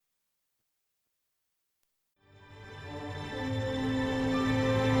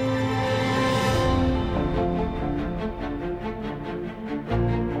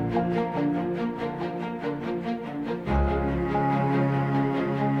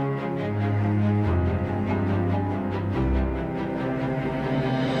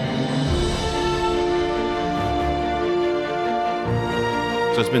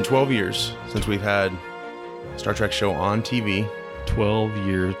it's been 12 years since we've had a Star Trek show on TV. 12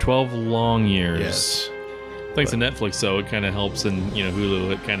 years. 12 long years. Yes. Thanks to Netflix, though, it kind of helps, and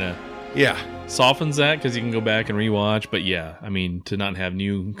Hulu, it kind of softens that because you can go back and rewatch. But yeah, I mean, to not have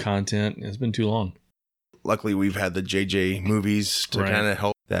new content, it's been too long. Luckily, we've had the JJ movies to kind of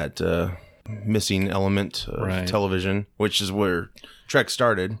help that missing element of television, which is where Trek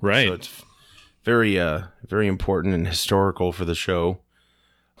started. Right. So it's very, very important and historical for the show.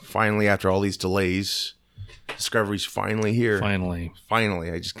 Finally, after all these delays, Discovery's finally here. Finally.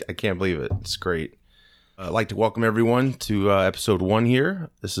 I can't believe it. It's great. I'd like to welcome everyone to episode 1 here.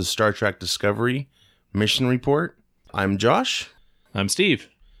 This is Star Trek Discovery Mission Report. I'm Josh. I'm Steve.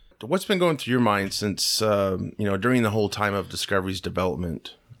 What's been going through your mind since, during the whole time of Discovery's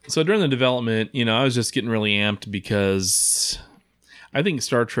development? So during the development, I was just getting really amped because I think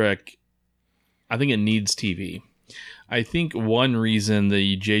Star Trek, it needs TV. I think one reason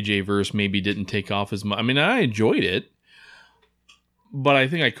the JJ verse maybe didn't take off as much. I mean, I enjoyed it, but I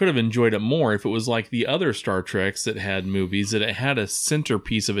think I could have enjoyed it more if it was like the other Star Treks that had movies, that it had a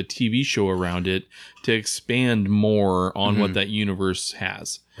centerpiece of a TV show around it to expand more on what that universe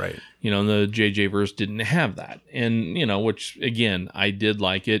has. Right. The JJ verse didn't have that. And, which, again, I did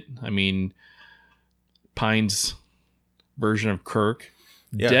like it. I mean, Pine's version of Kirk,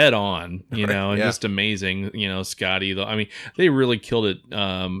 dead on, and just amazing, Scotty, though. I mean, they really killed it,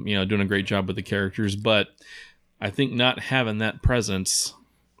 doing a great job with the characters, but I think not having that presence,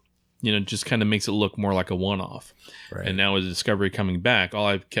 just kind of makes it look more like a one-off. Right. And now with Discovery coming back, all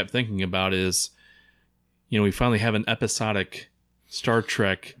I've kept thinking about is, we finally have an episodic Star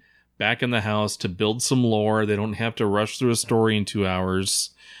Trek back in the house to build some lore. They don't have to rush through a story in 2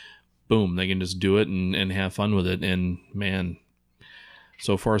 hours. Boom, they can just do it and have fun with it. And man,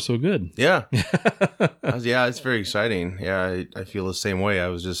 so far so good. Yeah. It's very exciting. Yeah, I feel the same way. I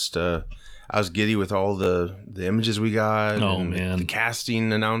was just I was giddy with all the images we got. Oh, and man. The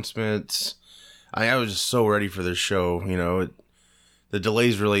casting announcements. I was just so ready for this show. The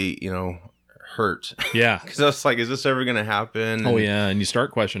delays really, hurt. Yeah. Because I was like, is this ever going to happen? Oh, yeah. And you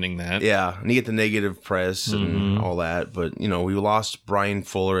start questioning that. Yeah. And you get the negative press and all that. But, we lost Brian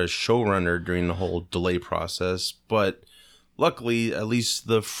Fuller as showrunner during the whole delay process. But luckily, at least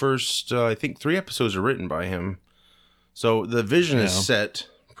the first, I think 3 episodes are written by him. So the vision is set.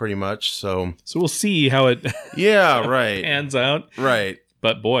 Pretty much, so we'll see how it pans out. Right,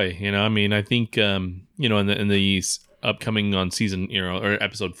 but boy, I think in the upcoming on season, or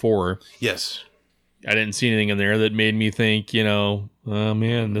episode 4. Yes, I didn't see anything in there that made me think, oh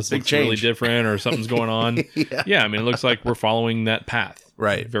man, this looks really different, or something's going on. Yeah, I mean, it looks like we're following that path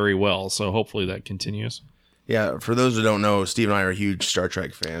very well. So hopefully that continues. Yeah, for those who don't know, Steve and I are huge Star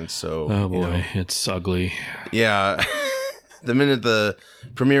Trek fans. So oh boy, it's ugly. Yeah. The minute the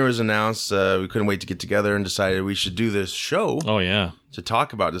premiere was announced, we couldn't wait to get together and decided we should do this show. Oh, yeah. To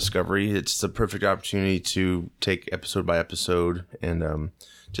talk about Discovery. It's the perfect opportunity to take episode by episode and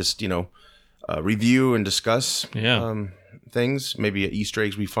just, review and discuss things. Maybe Easter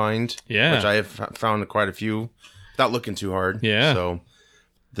eggs we find. Yeah. Which I have found quite a few without looking too hard. Yeah. So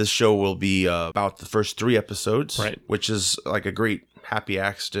this show will be about the first 3 episodes. Right. Which is like a great happy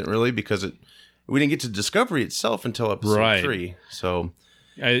accident, really, because we didn't get to Discovery itself until episode 3. So,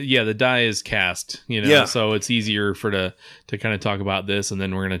 the die is cast, so it's easier to kind of talk about this, and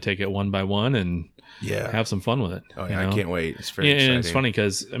then we're going to take it one by one and have some fun with it. Oh, yeah, I can't wait. It's very exciting. And it's funny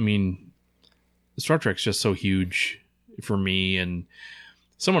because, Star Trek's just so huge for me, and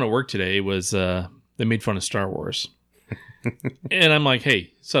someone at work today was, they made fun of Star Wars. And I'm like,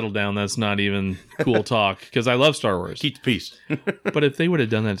 hey, settle down. That's not even cool talk, because I love Star Wars. Keep the peace. But if they would have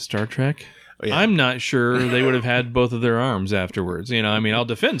done that to Star Trek... Yeah. I'm not sure they would have had both of their arms afterwards. I'll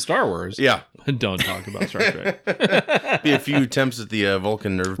defend Star Wars. Yeah. Don't talk about Star Trek. Be a few attempts at the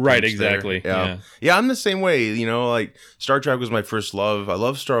Vulcan nerve. Right, exactly. Yeah, I'm the same way. Like Star Trek was my first love. I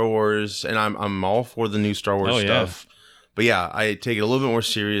love Star Wars, and I'm all for the new Star Wars stuff. But yeah, I take it a little bit more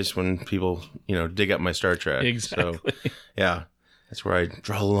serious when people, dig up my Star Trek. Exactly. So, yeah, that's where I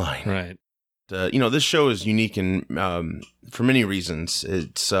draw the line. Right. This show is unique for many reasons.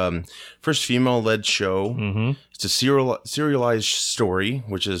 It's first female-led show. Mm-hmm. It's a serialized story,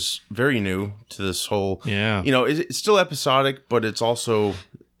 which is very new to this whole. Yeah. It's still episodic, but it's also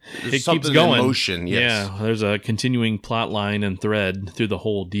it keeps going. In motion. Yes. Yeah, there's a continuing plot line and thread through the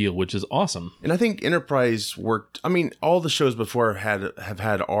whole deal, which is awesome. And I think Enterprise worked. All the shows before have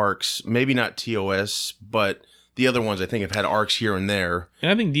had arcs. Maybe not TOS, but the other ones I think have had arcs here and there. And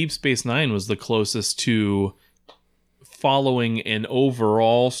I think Deep Space Nine was the closest to following an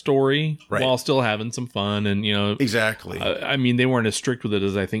overall story while still having some fun. And, exactly. I mean, they weren't as strict with it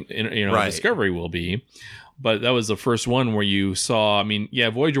as I think, Discovery will be. But that was the first one where you saw, I mean,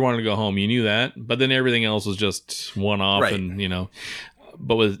 Voyager wanted to go home. You knew that. But then everything else was just one-off. Right. And,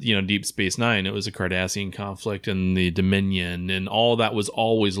 but with, Deep Space Nine, it was a Cardassian conflict and the Dominion. And all that was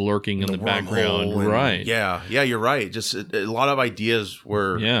always lurking in the background. Right. Yeah, you're right. Just a lot of ideas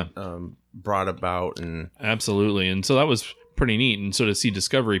were brought about. And absolutely. And so that was pretty neat. And so to see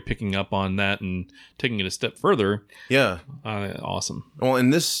Discovery picking up on that and taking it a step further. Yeah. Awesome. Well,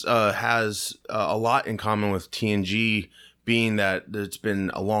 and this has a lot in common with TNG, being that it's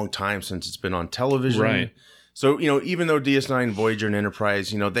been a long time since it's been on television. Right. So, even though DS9, Voyager, and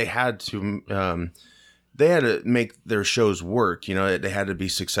Enterprise, they had to make their shows work. They had to be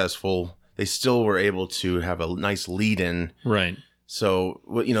successful. They still were able to have a nice lead-in. Right. So,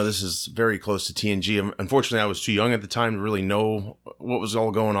 this is very close to TNG. Unfortunately, I was too young at the time to really know what was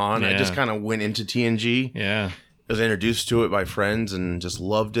all going on. I just kind of went into TNG. Yeah. I was introduced to it by friends and just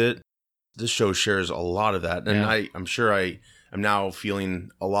loved it. This show shares a lot of that. And I'm sure I am now feeling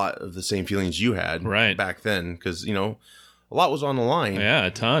a lot of the same feelings you had back then. Because, a lot was on the line. Yeah,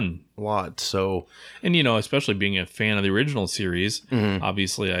 a ton. A lot. So, and, especially being a fan of the original series,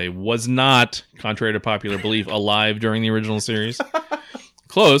 obviously I was not, contrary to popular belief, alive during the original series.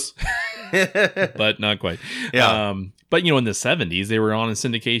 Close, but not quite. Yeah. But, in the 70s, they were on in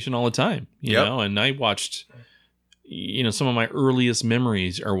syndication all the time, you know, and I watched, some of my earliest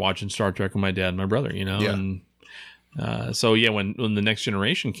memories are watching Star Trek with my dad and my brother, and so, when the Next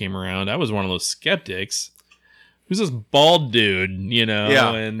Generation came around, I was one of those skeptics. Who's this bald dude,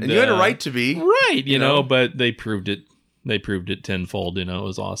 Yeah, and you had a right to be. Right, you know, but they proved it. They proved it tenfold, it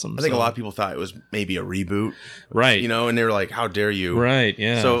was awesome. I think a lot of people thought it was maybe a reboot. Right. And they were like, how dare you? Right,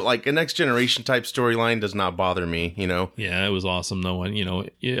 yeah. So, like, a Next Generation type storyline does not bother me, Yeah, it was awesome, though.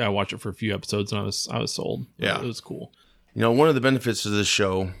 And, I watched it for a few episodes, and I was sold. Yeah. It was cool. One of the benefits of this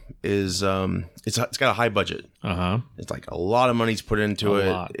show is it's got a high budget. Uh-huh. It's like a lot of money's put into it.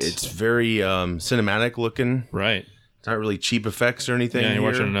 Lot. It's very cinematic looking. Right. It's not really cheap effects or anything. Yeah, you're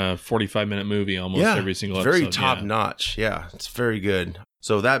watching a 45-minute movie almost every single episode. Very top notch. Yeah, it's very good.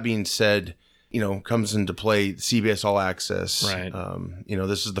 So that being said, comes into play CBS All Access. Right.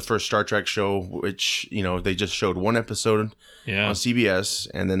 This is the first Star Trek show, which, they just showed one episode on CBS,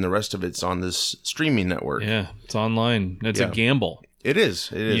 and then the rest of it's on this streaming network. Yeah, it's online. It's a gamble. It is.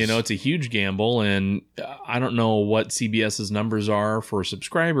 It's a huge gamble, and I don't know what CBS's numbers are for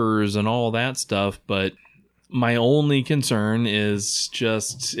subscribers and all that stuff, but my only concern is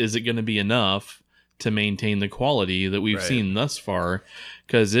is it going to be enough to maintain the quality that we've seen thus far?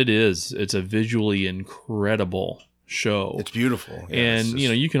 Because it's a visually incredible show. It's beautiful. Yeah, and,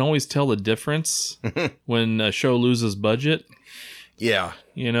 you can always tell the difference when a show loses budget. Yeah.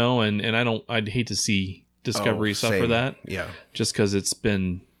 And I'd hate to see Discovery suffer that. Yeah. Just because it's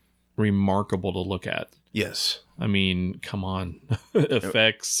been remarkable to look at. Yes. I mean, come on.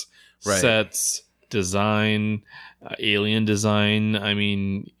 Effects, sets, design, alien design. I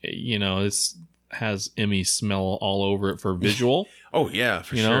mean, this has Emmy smell all over it for visual. Oh, yeah,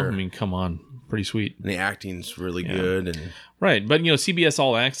 for sure. I mean, come on. Pretty sweet. And the acting's really good. And right. But, CBS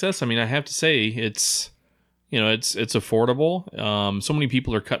All Access, I mean, I have to say it's affordable. So many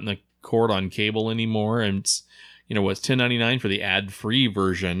people are cutting the cord on cable anymore. And it's, what's $10.99 for the ad-free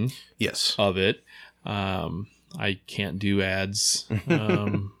version of it. I can't do ads.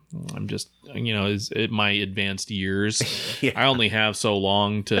 I'm just, at my advanced years, I only have so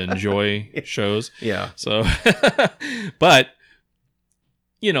long to enjoy shows. Yeah. So, but,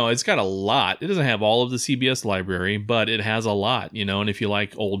 it's got a lot. It doesn't have all of the CBS library, but it has a lot, and if you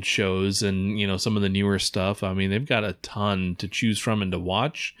like old shows and, some of the newer stuff, I mean, they've got a ton to choose from and to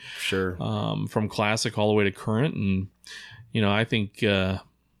watch. Sure. From classic all the way to current. And, I think,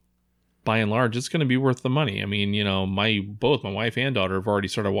 by and large, it's going to be worth the money. I mean, both my wife and daughter have already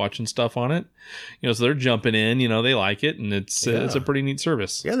started watching stuff on it. So they're jumping in. They like it, and it's a pretty neat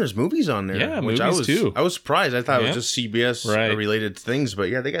service. Yeah, there's movies on there. Yeah, movies too. I was surprised. I thought it was just CBS related things, but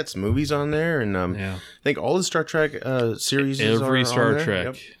they got some movies on there, and I think all the Star Trek series. Every Star Trek,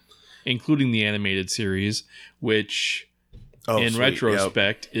 yep. including the animated series, which.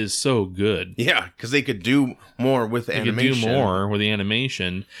 Retrospect is so good. Yeah, because they could do more with the animation. They could do more with the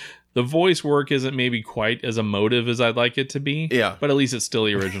animation. The voice work isn't maybe quite as emotive as I'd like it to be. Yeah. But at least it's still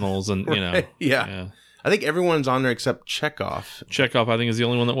the originals and, Yeah. I think everyone's on there except Chekhov. Chekhov, I think, is the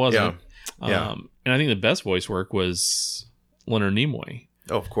only one that wasn't. Yeah. And I think the best voice work was Leonard Nimoy.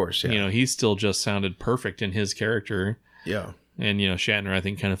 Oh, of course, yeah. He still just sounded perfect in his character. Yeah. And, Shatner, I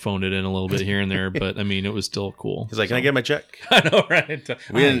think, kind of phoned it in a little bit here and there, but I mean, it was still cool. He's like, can I get my check? I know, right?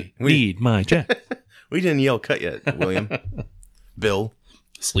 We need my check. We didn't yell cut yet, William. Bill.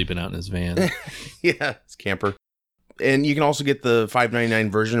 Sleeping out in his van. Yeah, it's camper. And you can also get the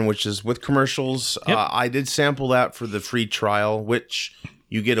 $5.99 version, which is with commercials. Yep. I did sample that for the free trial, which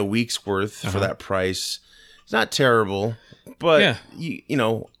you get a week's worth for that price. It's not terrible, but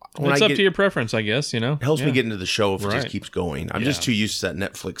it's up to your preference, I guess. It helps me get into the show if it just keeps going. I'm just too used to that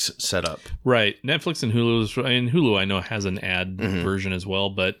Netflix setup. Right, Netflix and Hulu I know has an ad version as well,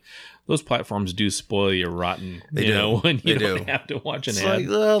 but those platforms do spoil you rotten. When you don't have to watch an ad.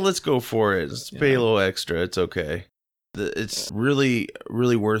 Like, let's go for it. Let's pay a little extra. It's okay. It's really,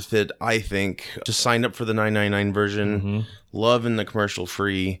 really worth it, I think. Just signed up for the $9.99 version. Loving the commercial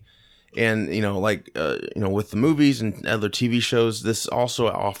free. And, with the movies and other TV shows, this also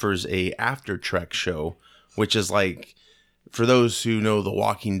offers a after Trek show, which is like, for those who know The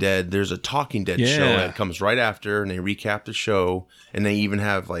Walking Dead, there's a Talking Dead show that comes right after, and they recap the show. And they even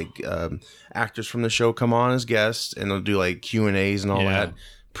have, actors from the show come on as guests, and they'll do, Q&As and all that.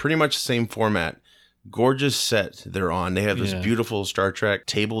 Pretty much the same format. Gorgeous set they're on. They have this beautiful Star Trek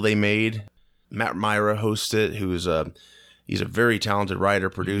table they made. Matt Myra hosts it, he's a very talented writer,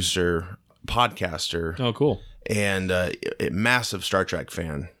 producer, podcaster. Oh, cool. And a massive Star Trek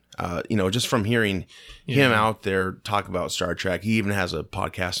fan. Just from hearing him out there talk about Star Trek, he even has a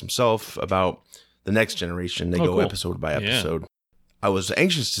podcast himself about the Next Generation. They go cool. episode by episode. I was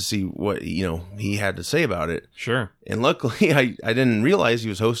anxious to see what he had to say about it. Sure. And luckily, I didn't realize he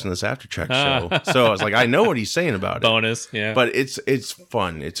was hosting this After Trek show. So I was like, I know what he's saying about it. Bonus, yeah. But it's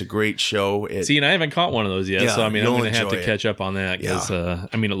fun. It's a great show. See, and I haven't caught one of those yet. So, I'm going to have to catch up on that because,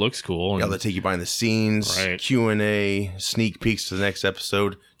 it looks cool. They'll take you behind the scenes, Q&A, sneak peeks to the next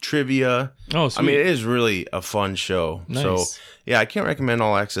episode, trivia. Oh, sweet. It is really a fun show. Nice. So, I can't recommend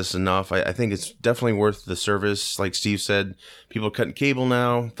All Access enough. I think it's definitely worth the service. Like Steve said, people are cutting cable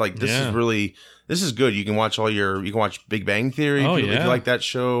now. This is good. You can watch Big Bang Theory if you like that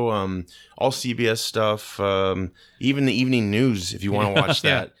show. All CBS stuff. Even the evening news if you want to watch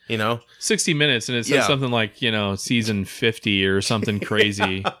that. 60 minutes, and it says something like season 50 or something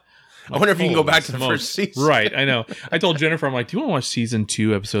crazy. I wonder if you can go back to the first season. Right, I know. I told Jennifer, I'm like, do you want to watch season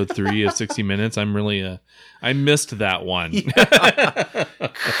 2, episode 3 of 60 Minutes? I'm really, I missed that one.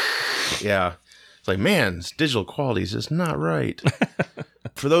 Yeah. It's like, man, this digital quality is just not right.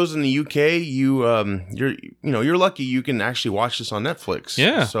 For those in the UK, you're lucky you can actually watch this on Netflix.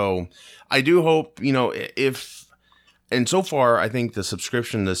 Yeah. So I do hope, and so far, I think the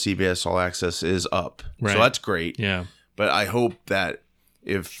subscription to CBS All Access is up. Right. So that's great. Yeah. But I hope that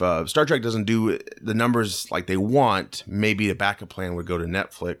if Star Trek doesn't do the numbers like they want, maybe a backup plan would go to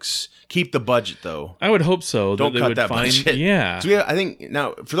Netflix. Keep the budget, though. I would hope so. Don't cut that budget. Yeah. So I think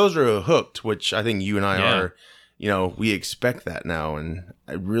now, for those who are hooked, which I think you and I are, we expect that now, and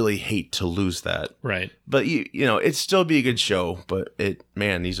I really hate to lose that. Right. But, it'd still be a good show, but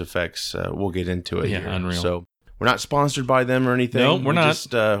these effects, we'll get into it here. Unreal. So we're not sponsored by them or anything. No, we're not.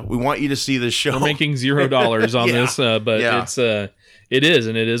 Just, we want you to see this show. We're making $0 on this, but it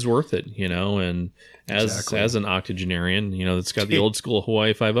is worth it, and as an octogenarian, it's got the old school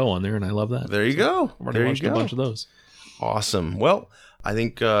Hawaii Five-0 on there, and I love that. There you go. I've already watched a bunch of those. Awesome. Well, I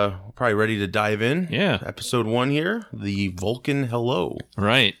think we're probably ready to dive in. Yeah. Episode 1 here, the Vulcan Hello.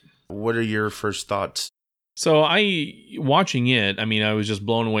 Right. What are your first thoughts? So watching it, I was just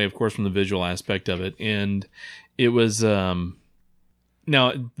blown away, of course, from the visual aspect of it, and it was, now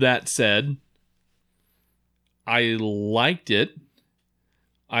that said, I liked it.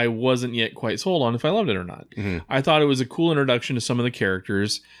 I wasn't yet quite sold on if I loved it or not. Mm-hmm. I thought it was a cool introduction to some of the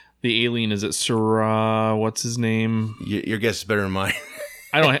characters. The alien, is it Syrah? What's his name? Your guess is better than mine.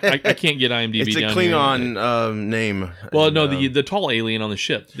 I can't get IMDb. It's a Klingon name. Well, no, the tall alien on the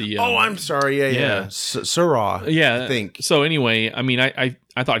ship. I'm sorry. Yeah. Syrah. Yeah, I think. So anyway,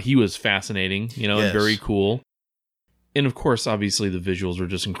 I thought he was fascinating. And very cool. And of course, obviously, the visuals were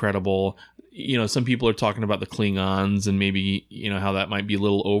just incredible. Some people are talking about the Klingons and maybe, how that might be a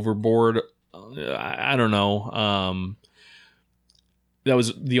little overboard. I don't know. That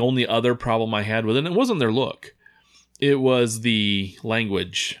was the only other problem I had with it. And it wasn't their look. It was the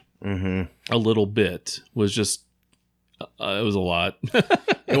language. Mm-hmm. A little bit. Was just, it was a lot.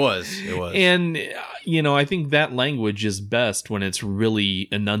 It was. And, I think that language is best when it's really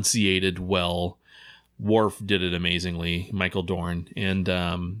enunciated well. Worf did it amazingly, Michael Dorn.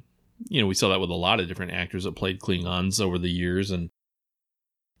 And, we saw that with a lot of different actors that played Klingons over the years. And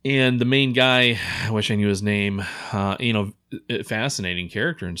the main guy, I wish I knew his name, fascinating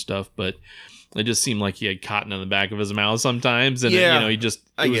character and stuff. But it just seemed like he had cotton on the back of his mouth sometimes, and yeah, he just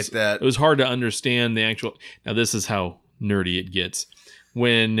get that. It was hard to understand the actual. Now this is how nerdy it gets.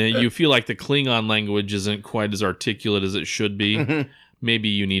 When you feel like the Klingon language isn't quite as articulate as it should be, maybe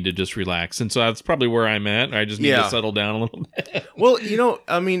you need to just relax. And so that's probably where I'm at. I just need to settle down a little bit. Well,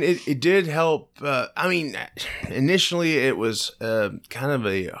 it did help. Initially it was kind of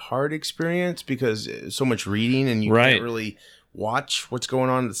a hard experience because so much reading and you can't really watch what's going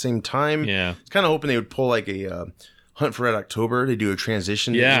on at the same time. Yeah. I was kind of hoping they would pull like a Hunt for Red October to do a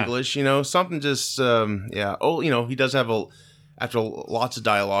transition to English, something just, he does have after lots of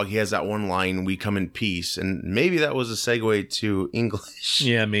dialogue, he has that one line, "We come in peace," and maybe that was a segue to English.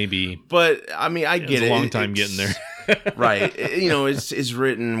 Yeah, maybe. But I mean, I get it. It's a long time getting there. Right. It's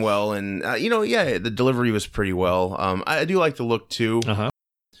written well, and the delivery was pretty well. I do like the look too. Uh-huh.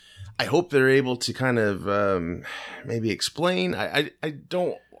 I hope they're able to kind of maybe explain. I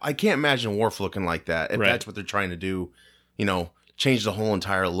can't imagine Worf looking like that if that's what they're trying to do. Change the whole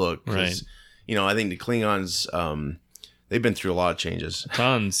entire look. Right. I think the Klingons. They've been through a lot of changes.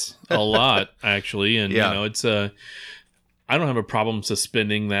 Tons. A lot, actually. And, it's I don't have a problem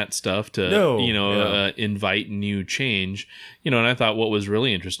suspending that stuff to, invite new change. And I thought what was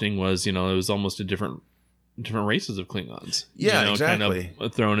really interesting was, it was almost a different races of Klingons. Yeah, exactly. Kind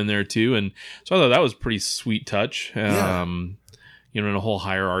of thrown in there, too. And so I thought that was a pretty sweet touch. In a whole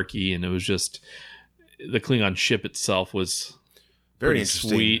hierarchy. And it was just, the Klingon ship itself was very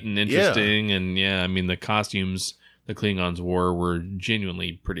sweet and interesting. Yeah. And, I mean, the costumes the Klingons were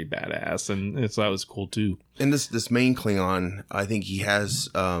genuinely pretty badass, and so that was cool too. And this main Klingon, I think he has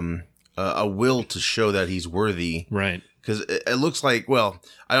a will to show that he's worthy, right? Because it looks like, well,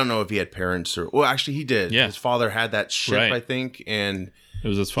 I don't know if he had parents or, actually he did. Yeah, his father had that ship, I think, and it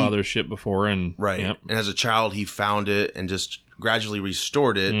was his father's ship before, and and as a child he found it and just gradually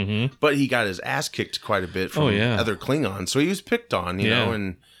restored it, but he got his ass kicked quite a bit from other Klingons, so he was picked on, you know,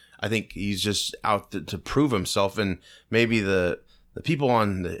 and I think he's just out to prove himself, and maybe the people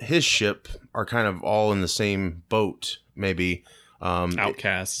on his ship are kind of all in the same boat, maybe.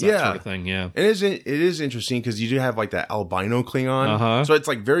 Outcasts, that sort of thing, It is interesting because you do have like that albino Klingon, so it's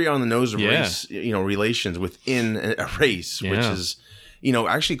like very on the nose of race, relations within a race, which is,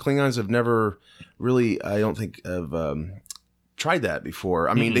 actually Klingons have never really, I don't think, have tried that before.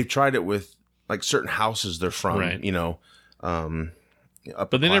 I mean, they've tried it with like certain houses they're from,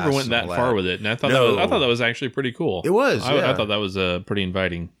 but they never went that far with it, and I thought that was actually pretty cool. It was. I thought that was pretty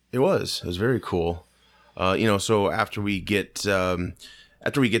inviting. It was very cool. So after we get that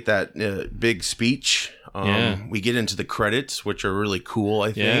big speech, we get into the credits, which are really cool.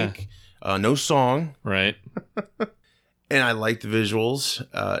 I think no song, right? And I like the visuals.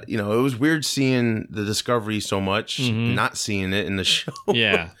 It was weird seeing the Discovery so much, not seeing it in the show.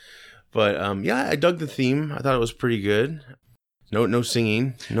 Yeah, but I dug the theme. I thought it was pretty good. No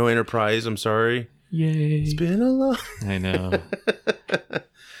singing, no Enterprise. I'm sorry. Yay! It's been a long. I know.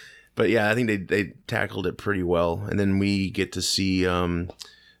 But I think they tackled it pretty well. And then we get to see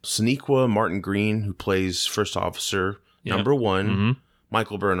Sonequa Martin Green, who plays First Officer number 1,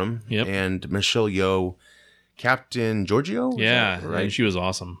 Michael Burnham, and Michelle Yeoh, Captain Georgiou. Yeah, right. And she was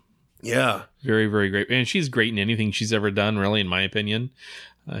awesome. Yeah, very, very great. And she's great in anything she's ever done, really, in my opinion.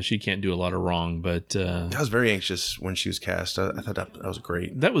 She can't do a lot of wrong, but I was very anxious when she was cast. I thought that was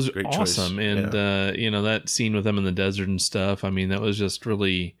great. That was great, awesome. Choice. And that scene with them in the desert and stuff. I mean, that was just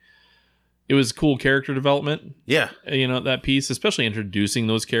really. It was cool character development. Yeah. That piece, especially introducing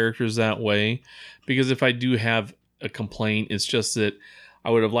those characters that way. Because if I do have a complaint, it's just that I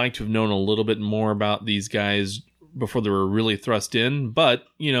would have liked to have known a little bit more about these guys before they were really thrust in. But,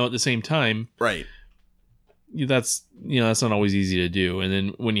 at the same time. Right. That's not always easy to do. And then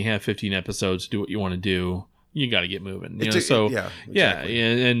when you have 15 episodes to do what you want to do, you got to get moving. But the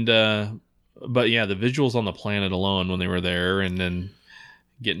visuals on the planet alone when they were there and then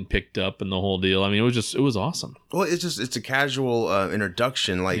getting picked up and the whole deal. I mean, it was awesome. Well, it's a casual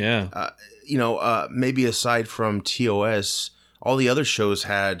introduction. Like, maybe aside from TOS, all the other shows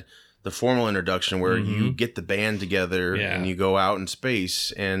had the formal introduction where you get the band together and you go out in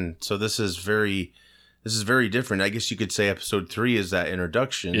space. And so this is very different. I guess you could say episode 3 is that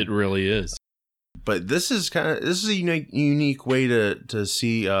introduction. It really is. But this is a unique way to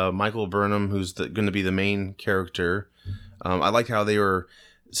see Michael Burnham, who's going to be the main character. I like how they were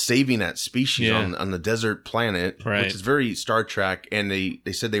saving that species on the desert planet, which is very Star Trek. And they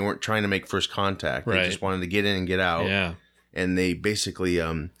said they weren't trying to make first contact. They just wanted to get in and get out. Yeah. And they basically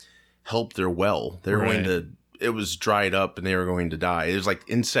helped their well. They're going to it was dried up and they were going to die. It was like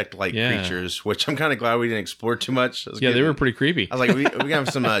insect-like creatures, which I'm kind of glad we didn't explore too much. They were pretty creepy. I was like, we have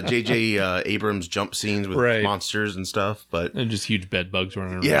some J.J. Abrams jump scenes with monsters and stuff, but and just huge bed bugs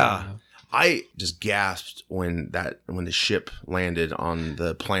running around. Yeah, I just gasped when the ship landed on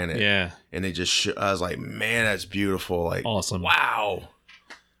the planet. Yeah, and they just I was like, man, that's beautiful. Like, awesome. Wow.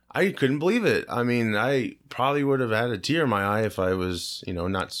 I couldn't believe it. I mean, I probably would have had a tear in my eye if I was,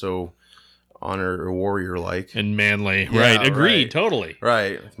 not so honor or warrior like and manly. Yeah, right. Agreed. Right. Totally.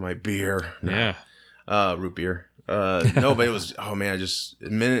 Right. With my beer. No. Yeah. Root beer. No, but it was, oh man,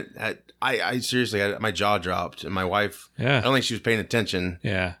 I seriously had my jaw dropped, and my wife, I don't think she was paying attention.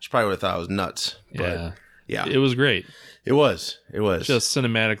 Yeah. She probably would have thought I was nuts. But yeah. It was great. It was. Just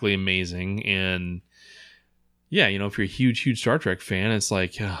cinematically amazing. And yeah, if you're a huge Star Trek fan, it's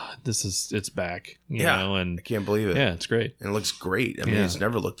like, it's back, you know, and I can't believe it. Yeah, it's great. And it looks great. I mean, it's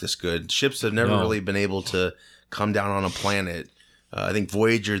never looked this good. Ships have never really been able to come down on a planet. I think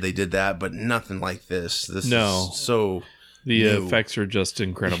Voyager, they did that, but nothing like this. This is so the effects are just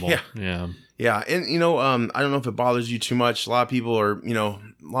incredible. Yeah. And, I don't know if it bothers you too much. A lot of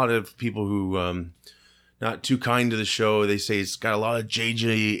people who, not too kind to the show. They say it's got a lot of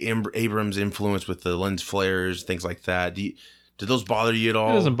J.J. Abrams influence with the lens flares, things like that. Did those bother you at all?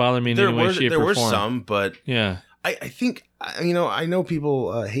 It doesn't bother me in any way, shape, or form. There were some, but I think, I know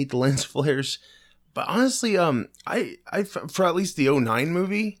people hate the lens flares, but honestly, I for at least the 2009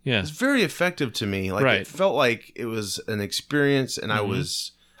 movie, it's very effective to me. Like, it felt like it was an experience, and I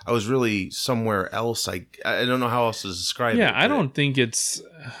was really somewhere else. I don't know how else to describe it. Yeah, I don't think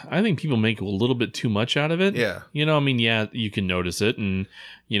I think people make a little bit too much out of it. Yeah. You can notice it. And,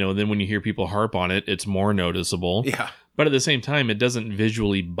 then when you hear people harp on it, it's more noticeable. Yeah. But at the same time, it doesn't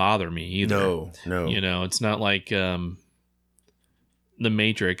visually bother me either. No. It's not like The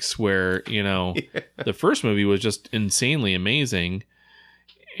Matrix where, the first movie was just insanely amazing.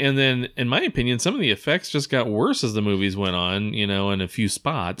 And then, in my opinion, some of the effects just got worse as the movies went on, in a few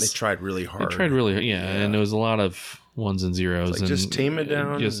spots. They tried really hard. And there was a lot of ones and zeros. Like, and just tame it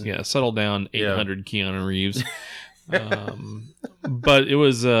down. Just, settle down, 800 Keanu Reeves. But it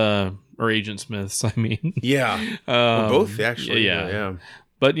was, or Agent Smiths, I mean. Yeah. Both, actually. Yeah.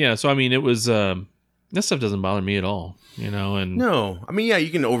 But, so, it was, that stuff doesn't bother me at all, and. No. You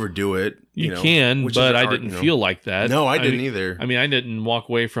can overdo it. You can, but I didn't feel like that. No, I didn't either. I didn't walk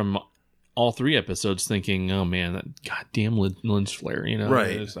away from all 3 episodes thinking, oh man, that goddamn lens flare,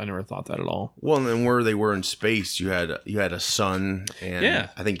 Right. I never thought that at all. Well, and then where they were in space, you had a sun, and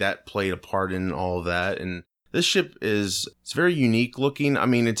I think that played a part in all of that. And this ship it's very unique looking.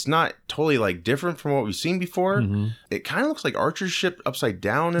 It's not totally different from what we've seen before. Mm-hmm. It kind of looks like Archer's ship upside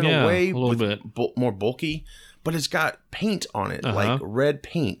down in a way, a little bit more bulky. But it's got paint on it, like red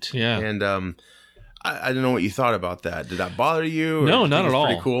paint. Yeah. And I don't know what you thought about that. Did that bother you? No, not at all.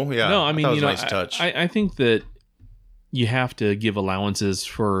 Pretty cool. Yeah. No, that was a nice touch. I think that you have to give allowances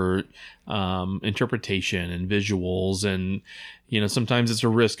for interpretation and visuals, and sometimes it's a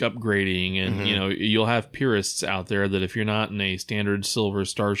risk upgrading, and you'll have purists out there that if you're not in a standard silver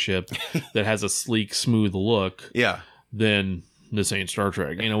starship that has a sleek, smooth look, then this ain't Star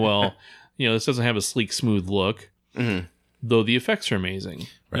Trek. This doesn't have a sleek, smooth look, though the effects are amazing.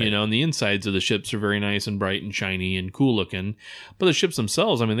 Right. And the insides of the ships are very nice and bright and shiny and cool looking. But the ships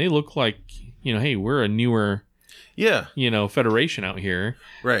themselves, they look like, hey, we're a newer, Federation out here.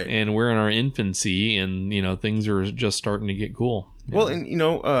 Right. And we're in our infancy, and, things are just starting to get cool. Well, and,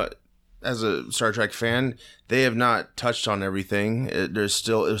 as a Star Trek fan, they have not touched on everything. There's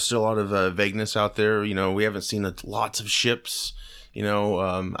still a lot of vagueness out there. We haven't seen lots of ships.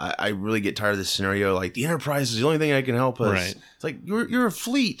 I really get tired of this scenario. Like, the Enterprise is the only thing that can help us. Right. It's like, you're a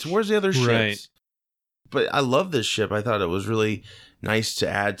fleet. Where's the other ships? Right. But I love this ship. I thought it was really nice to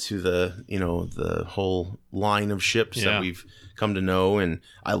add to the whole line of ships that we've come to know. And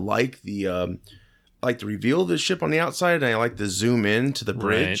I like the reveal of the ship on the outside, and I like the zoom in to the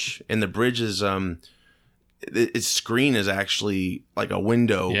bridge. Right. And the bridge is its screen is actually like a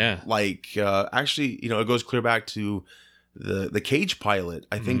window. Yeah. Actually, it goes clear back to the Cage pilot.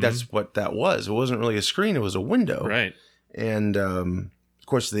 I think that's what that was. It wasn't really a screen, it was a window. Right. And of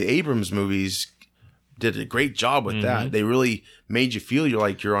course the Abrams movies did a great job with that. They really made you feel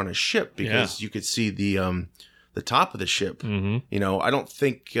you're on a ship, because you could see the top of the ship. I don't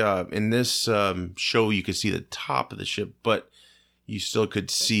think in this show you could see the top of the ship, but you still could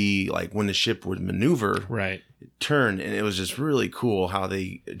see when the ship would maneuver, right, turn, and it was just really cool how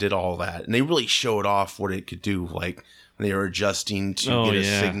they did all that. And they really showed off what it could do, when they were adjusting to get a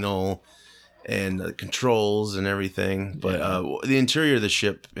signal. and the controls and everything. But the interior of the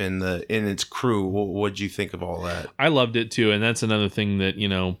ship and its crew, what'd you think of all that? I loved it too, and that's another thing that,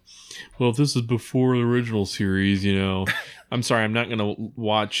 well, if this is before the original series, I'm sorry, I'm not going to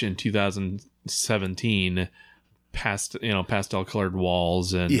watch in 2017 pastel colored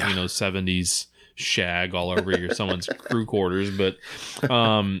walls and 70s shag all over someone's crew quarters, but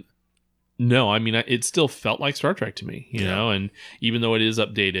no, I mean, it still felt like Star Trek to me, you know, and even though it is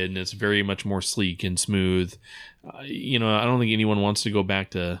updated and it's very much more sleek and smooth, I don't think anyone wants to go back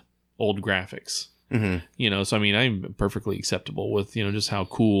to old graphics, so I mean, I'm perfectly acceptable with, just how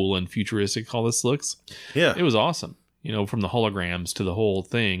cool and futuristic all this looks. Yeah. It was awesome, from the holograms to the whole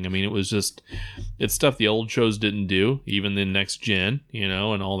thing. I mean, it's stuff the old shows didn't do, even the next gen,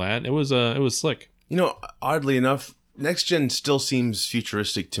 and all that. It was slick. Oddly enough, Next Gen still seems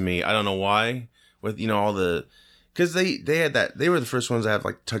futuristic to me. I don't know why. With all the, because they had that, they were the first ones to have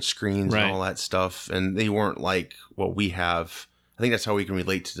like touch screens and all that stuff, and they weren't like what we have. I think that's how we can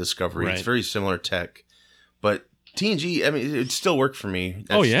relate to Discovery. Right. It's very similar tech, but TNG, I mean, it still worked for me.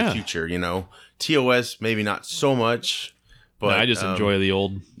 That's the future, TOS maybe not so much, but I just enjoy the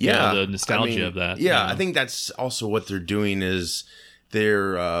old, the nostalgia of that. Yeah, I think that's also what they're doing is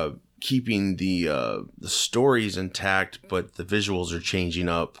they're keeping the stories intact, but the visuals are changing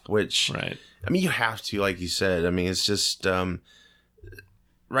up, which, I mean, you have to, like you said. I mean, it's just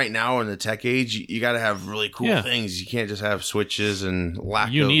right now in the tech age, you got to have really cool things. You can't just have switches and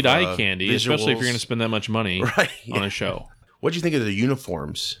You need eye candy, visuals. Especially if you're going to spend that much money on a show. What do you think of the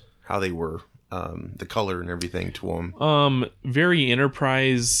uniforms? How they were, the color and everything to them? Very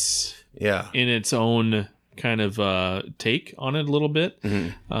Enterprise. Yeah. In its own kind of take on it a little bit.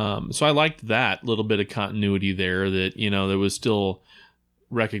 So I liked that little bit of continuity there, that that was still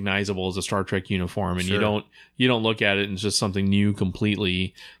recognizable as a Star Trek uniform, and you don't look at it and it's just something new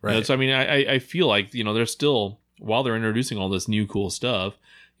completely. Right. So I mean, I feel like there's still, while they're introducing all this new cool stuff,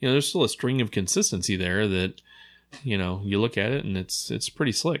 there's still a string of consistency there that you look at it and it's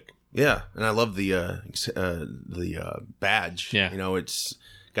pretty slick. Yeah, and I love the badge. Yeah, it's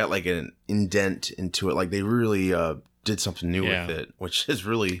got like an indent into it. Like they really did something new with it, which is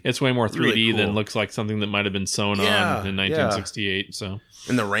it's way more 3D really cool. Than looks like something that might have been sewn on in 1968. So,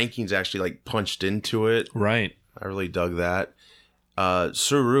 and the rankings actually like punched into it. Right. I really dug that.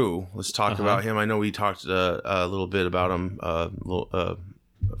 Saru, let's talk about him. I know we talked a little bit about him a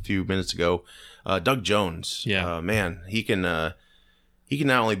few minutes ago. Doug Jones. Yeah. Man, he can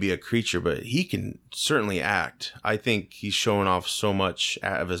not only be a creature, but he can certainly act. I think he's showing off so much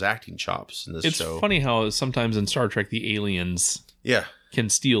of his acting chops in this show. It's funny how sometimes in Star Trek the aliens can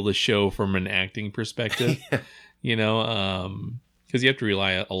steal the show from an acting perspective. Because you have to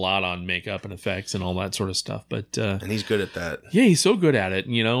rely a lot on makeup and effects and all that sort of stuff. But and he's good at that. Yeah, he's so good at it,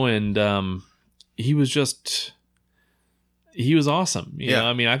 and he was awesome. You know?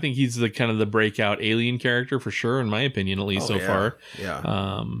 I mean, I think he's the kind of the breakout alien character for sure, in my opinion, at least far.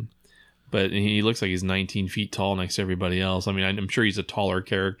 Yeah. But he looks like he's 19 feet tall next to everybody else. I mean, I'm sure he's a taller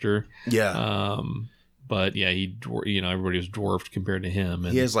character. Yeah. But yeah, everybody was dwarfed compared to him.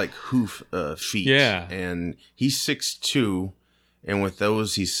 And he has like hoof feet. Yeah. And he's 6'2", and with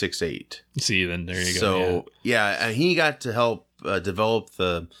those, he's 6'8". See, then there you go. So and he got to help develop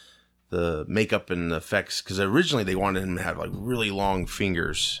the makeup and effects, because originally they wanted him to have like really long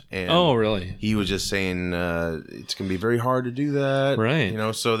fingers, and really? He was just saying it's gonna be very hard to do that,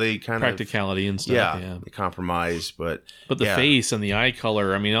 right? So they kind practicality and stuff. They compromised, but the face and the eye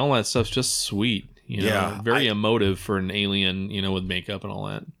color, I mean, all that stuff's just sweet. Very emotive for an alien, with makeup and all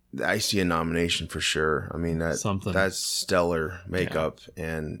that. I see a nomination for sure. I mean, that's stellar makeup,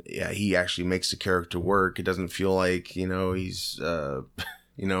 and he actually makes the character work. It doesn't feel like he's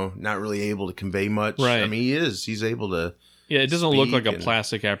not really able to convey much. Right. I mean, he's able to. Yeah, it doesn't look like a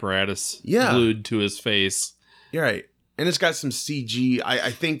plastic apparatus glued to his face. You're right. And it's got some CG.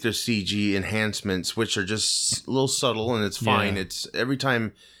 I think there's CG enhancements, which are just a little subtle, and it's fine. Yeah. It's every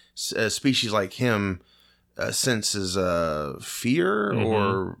time a species like him senses fear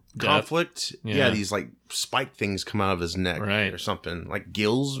or conflict. These like spike things come out of his neck or something, like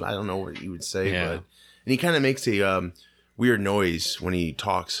gills. I don't know what you would say, but and he kind of makes a weird noise when he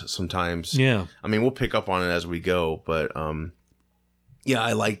talks sometimes. Yeah. I mean, we'll pick up on it as we go, but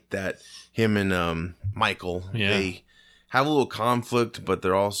I like that him and Michael, they have a little conflict, but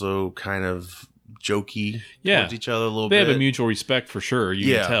they're also kind of jokey towards each other a little bit. They have a mutual respect for sure,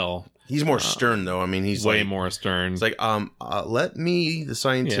 you can tell. He's more stern though. I mean, he's way more stern. It's like, let me, the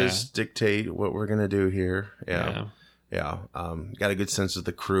scientist, dictate what we're gonna do here. Got a good sense of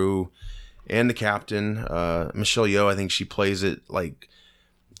the crew and the captain. Michelle Yeoh, I think she plays it like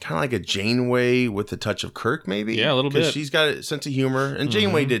kind of like a Janeway with a touch of Kirk, maybe. Yeah, a little bit. She's got a sense of humor, and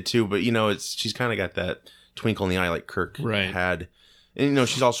Janeway did too. But she's kind of got that twinkle in the eye like Kirk had, and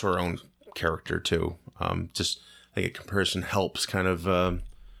she's also her own character too. Just I think a comparison helps kind of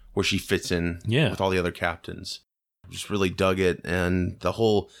where she fits in with all the other captains. Just really dug it, and the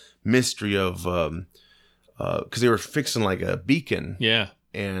whole mystery of because they were fixing like a beacon,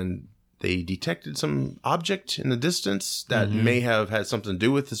 and they detected some object in the distance that may have had something to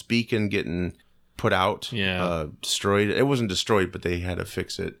do with this beacon getting put out, destroyed. It wasn't destroyed, but they had to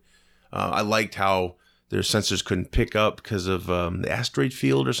fix it. I liked how their sensors couldn't pick up because of the asteroid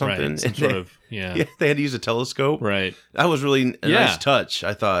field or something. Right. They had to use a telescope. Right. That was really a nice touch,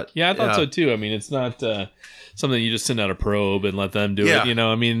 I thought. Yeah, I thought so too. I mean, it's not something you just send out a probe and let them do it.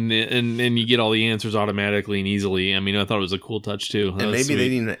 I mean, and you get all the answers automatically and easily. I mean, I thought it was a cool touch too. And maybe they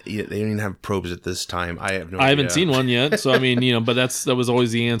didn't even have probes at this time. I have no idea. I haven't seen one yet. So I mean, but that was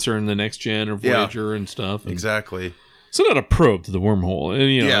always the answer in the Next Gen or Voyager and stuff. And exactly. Send out a probe to the wormhole.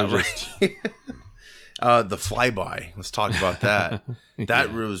 And, right. The flyby. Let's talk about that.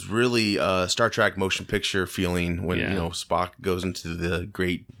 That was really a Star Trek motion picture feeling when Spock goes into the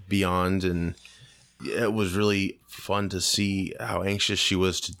great beyond, and it was really fun to see how anxious she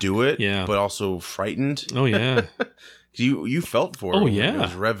was to do it, but also frightened. Oh yeah. You felt for her. Oh yeah. It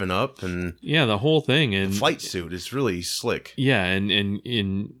was revving up, and the whole thing, and the flight suit is really slick. Yeah,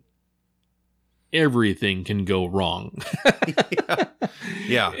 and everything can go wrong.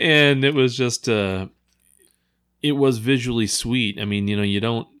 Yeah. And it was just it was visually sweet. I mean, you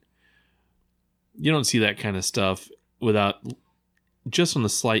don't see that kind of stuff without just on the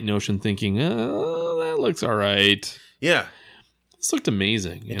slight notion thinking, oh, that looks all right. Yeah. This looked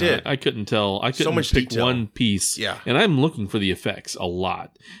amazing. It did. I couldn't tell. I couldn't so much pick detail. one piece. Yeah. And I'm looking for the effects a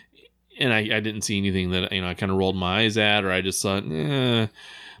lot. And I didn't see anything that, I kind of rolled my eyes at, or I just thought,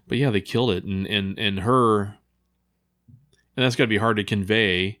 But yeah, they killed it. And her, and that's got to be hard to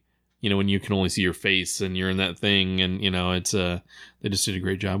convey, when you can only see your face and you're in that thing, and it's they just did a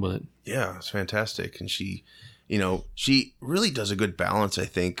great job with it. Yeah, it's fantastic, and she really does a good balance, I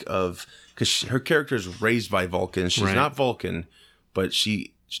think, of because her character is raised by Vulcan. She's not Vulcan, but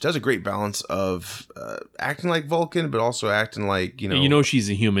she does a great balance of acting like Vulcan, but also acting like she's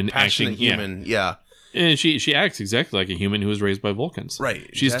a human, passionate human, yeah. And she acts exactly like a human who was raised by Vulcans. Right.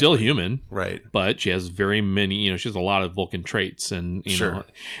 She's still human. Right. But she has very many, she has a lot of Vulcan traits. And,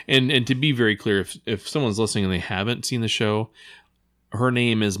 and to be very clear, if someone's listening and they haven't seen the show, her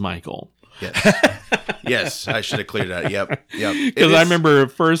name is Michael. Yes. Yes. I should have cleared that. Yep. Because I remember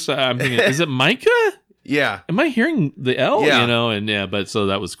at first I'm thinking, is it Micah? Yeah. Am I hearing the L? Yeah. But so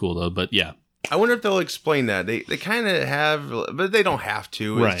that was cool though. But yeah. I wonder if they'll explain that. They kind of have, but they don't have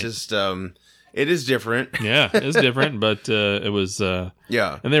to. Right. It's just, it is different. Yeah, it's different, but it was...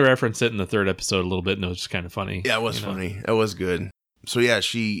 yeah. And they referenced it in the third episode a little bit, and it was just kind of funny. Yeah, it was funny. It was good. So yeah,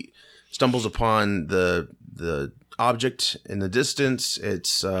 she stumbles upon the object in the distance.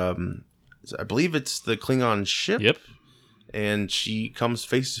 It's, I believe it's the Klingon ship. Yep. And she comes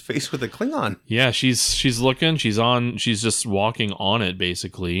face to face with a Klingon. Yeah, she's looking. She's just walking on it,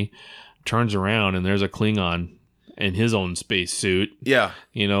 basically. Turns around, and there's a Klingon in his own spacesuit. Yeah.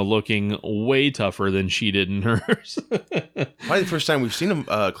 Looking way tougher than she did in hers. Probably the first time we've seen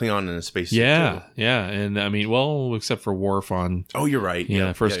a Klingon in a spacesuit. Yeah, too. yeah. And I mean, well, except for Worf on... Oh, you're right.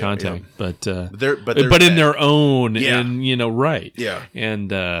 Yeah, First Contact. Yeah. But they're in their own. Yeah. And, right. Yeah.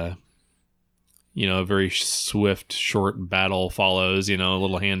 And, a very swift, short battle follows, a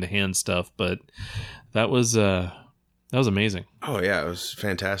little hand-to-hand stuff. But that was amazing. Oh, yeah. It was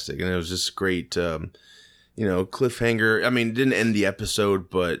fantastic. And it was just great... cliffhanger. I mean, it didn't end the episode,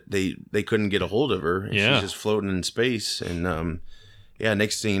 but they couldn't get a hold of her. Yeah. She's just floating in space. And,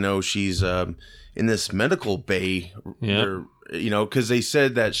 next thing you know, she's in this medical bay. Yeah. Because they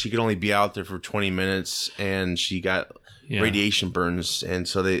said that she could only be out there for 20 minutes and she got radiation burns. And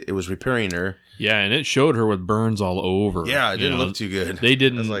so it was repairing her. Yeah, and it showed her with burns all over. Yeah, it didn't look too good. They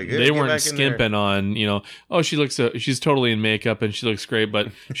didn't. They weren't skimping on. She's totally in makeup and she looks great, but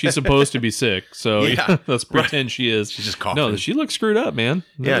she's supposed to be sick. So let's pretend she is. She's just coughing. No, she looks screwed up, man.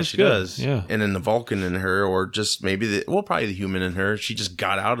 She does. Yeah, and then the Vulcan in her, or just maybe probably the human in her. She just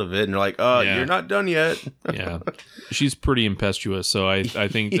got out of it, and they're like, you're not done yet." Yeah, she's pretty impetuous, so I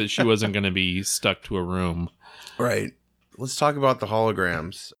think that she wasn't going to be stuck to a room. Right. Let's talk about the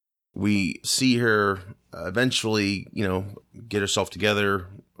holograms. We see her eventually, get herself together,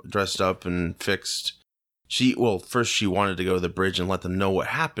 dressed up and fixed. First she wanted to go to the bridge and let them know what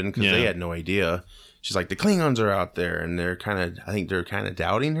happened because they had no idea. She's like, the Klingons are out there, and they're kind of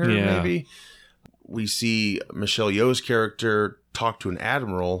doubting her, maybe. We see Michelle Yeoh's character talk to an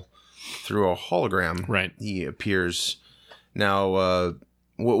admiral through a hologram. Right. He appears. Now,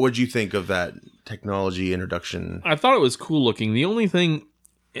 what did you think of that technology introduction? I thought it was cool looking. The only thing,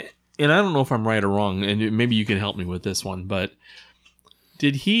 and I don't know if I'm right or wrong, and maybe you can help me with this one, but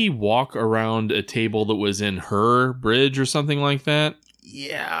did he walk around a table that was in her bridge or something like that?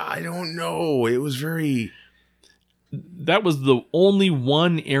 Yeah, I don't know. It was very... That was the only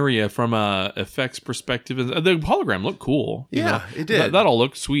one area from a effects perspective. The hologram looked cool. Yeah, it did. That all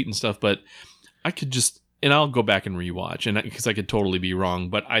looked sweet and stuff, but I could just... And I'll go back and rewatch, and because I could totally be wrong,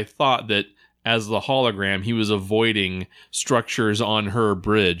 but I thought that as the hologram, he was avoiding structures on her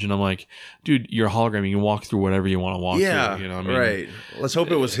bridge, and I'm like, dude, you're a hologram. You can walk through whatever you want to walk through. You know what I mean? Right. Let's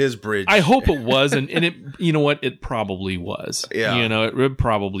hope it was his bridge. I hope it was, and it, you know what? It probably was. Yeah. You know, it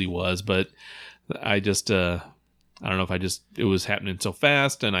probably was, but I just, I don't know if it was happening so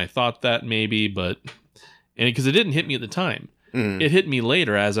fast, and I thought that maybe, but, and because it didn't hit me at the time. It hit me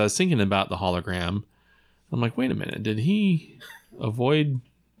later as I was thinking about the hologram. I'm like, wait a minute, did he avoid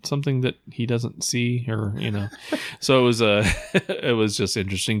something that he doesn't see, or so it was it was just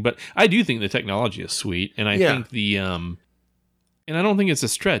interesting. But I do think the technology is sweet, and I think and I don't think it's a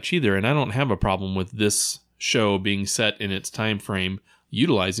stretch either, and I don't have a problem with this show being set in its time frame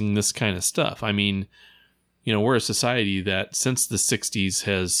utilizing this kind of stuff. I mean, we're a society that since the 60s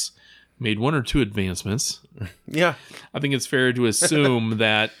has made one or two advancements. Yeah. I think it's fair to assume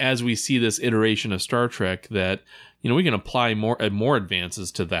that as we see this iteration of Star Trek that, we can apply more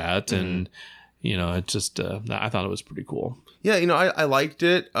advances to that. And, it just, I thought it was pretty cool. Yeah. I liked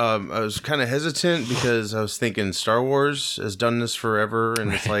it. I was kind of hesitant because I was thinking Star Wars has done this forever.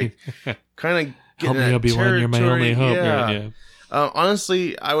 And it's like kind of help me, Obi-Wan, you're my only hope. Yeah.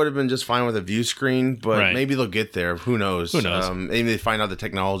 Honestly, I would have been just fine with a view screen, but maybe they'll get there. Who knows? Maybe they find out the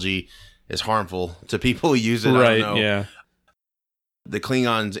technology is harmful to people who use it. Right, I don't know. Yeah. The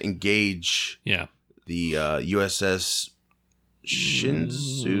Klingons engage the USS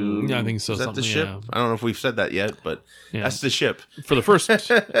Shinsu. Yeah, I think so. Is that the ship? Yeah. I don't know if we've said that yet, but that's the ship. For the first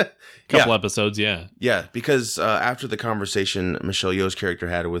couple episodes, yeah. Yeah, because after the conversation Michelle Yeoh's character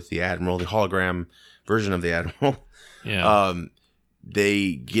had with the Admiral, the hologram version of the Admiral,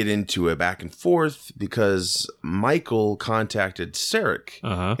 they get into a back and forth because Michael contacted Sarek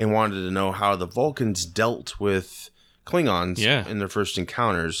and wanted to know how the Vulcans dealt with Klingons in their first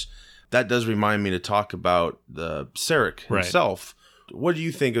encounters. That does remind me to talk about the Sarek himself. Right. What do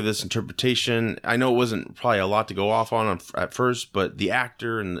you think of this interpretation? I know it wasn't probably a lot to go off on at first, but the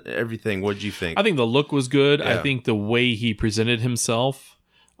actor and everything, what did you think? I think the look was good. Yeah. I think the way he presented himself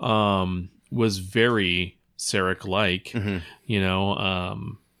was very Sarek-like.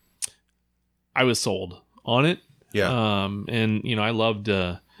 I was sold on it. Yeah. And I loved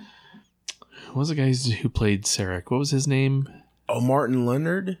what was the guy who played Sarek? What was his name? Oh, Martin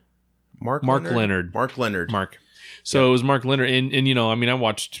Leonard? Mark Leonard. So it was Mark Leonard, and I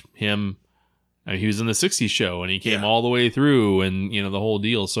watched him. He was in the 60s show, and he came all the way through, and the whole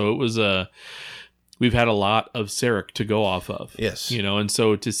deal. So it was we've had a lot of Sarek to go off of. Yes. And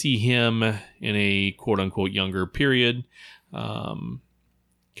so to see him in a quote unquote younger period, kind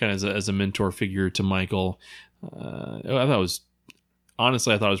of as a mentor figure to Michael, I thought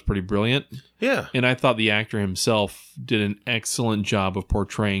it was pretty brilliant. Yeah. And I thought the actor himself did an excellent job of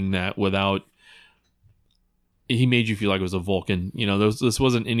portraying that without... He made you feel like it was a Vulcan. This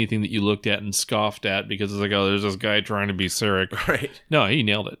wasn't anything that you looked at and scoffed at because it's like, oh, there's this guy trying to be Sarek. Right. No, he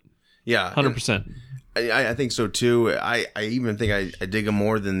nailed it. Yeah. 100%. I think so, too. I even think I dig him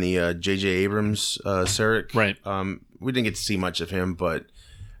more than the J.J. Abrams Sarek. Right. We didn't get to see much of him, but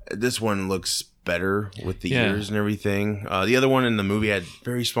this one looks better with the ears and everything. The other one in the movie had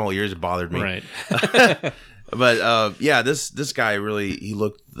very small ears. It bothered me. Right. But this guy really, he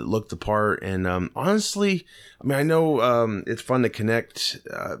looked the part. And honestly, I know it's fun to connect.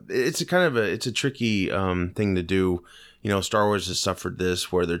 It's a tricky thing to do. Star Wars has suffered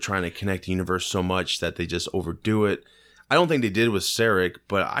this where they're trying to connect the universe so much that they just overdo it. I don't think they did with Sarek,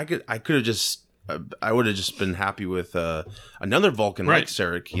 but I would have just been happy with another Vulcan like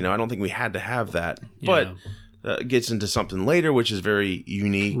Sarek. I don't think we had to have that. But it gets into something later, which is very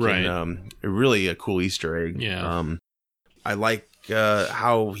unique and really a cool Easter egg. Yeah. I like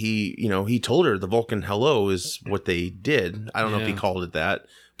how he told her the Vulcan hello is what they did. I don't know if he called it that,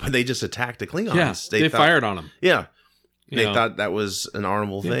 but they just attacked the Klingons. Yeah, they fired on him. Yeah. They thought that was an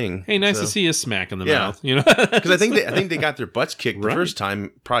honorable thing. Hey, nice to see a smack in the mouth. Because I think they got their butts kicked the first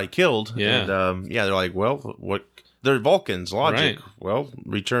time, probably killed. Yeah. And they're like, well, what? They're Vulcans, logic. Right. Well,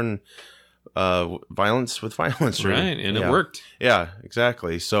 return violence with violence. Right, and it worked. Yeah,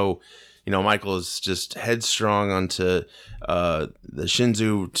 exactly. So, Michael is just headstrong onto the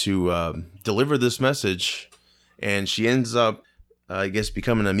Shinzu to deliver this message, and she ends up, I guess,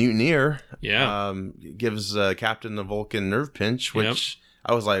 becoming a mutineer. Yeah. Gives Captain the Vulcan nerve pinch, which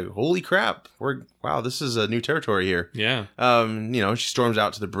I was like, holy crap, wow, this is a new territory here. Yeah. She storms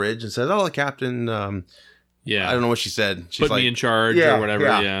out to the bridge and says, "Oh, the captain." Yeah. I don't know what she said. She's Put me in charge or whatever.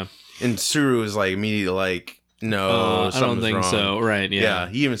 Yeah. And Suru is like immediately like, no, I don't think wrong. so. Right. Yeah.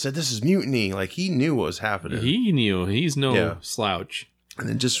 He even said, "This is mutiny." Like, he knew what was happening. He knew. He's no slouch. And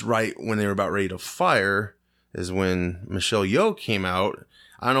then just right when they were about ready to fire is when Michelle Yeoh came out.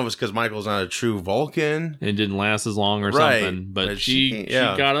 I don't know if it's because Michael's not a true Vulcan. It didn't last as long or something, but she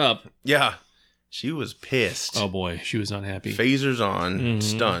got up. Yeah. She was pissed. Oh boy, she was not happy. Phasers on,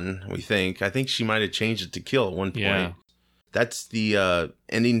 stun, we think. I think she might have changed it to kill at one point. Yeah. That's the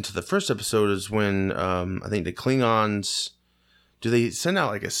ending to the first episode is when I think the Klingons, do they send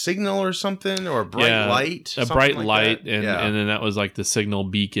out like a signal or something, or a bright light? A bright light, and then that was like the signal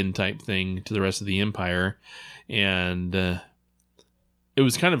beacon type thing to the rest of the Empire. And it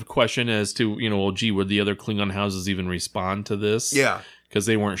was kind of a question as to, would the other Klingon houses even respond to this? Yeah. Because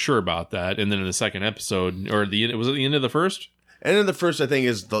they weren't sure about that. And then in the second episode, was it the end of the first? End of the first, I think,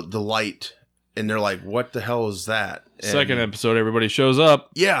 is the light. And they're like, what the hell is that? And second episode, everybody shows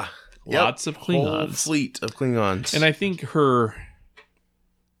up. Yeah. Lots of Klingons. Whole fleet of Klingons. And I think her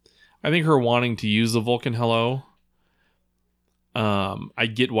wanting to use the Vulcan hello, I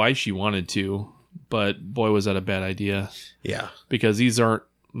get why she wanted to, but boy, was that a bad idea. Yeah. Because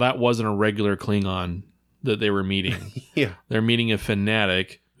that wasn't a regular Klingon that they were meeting. Yeah. They're meeting a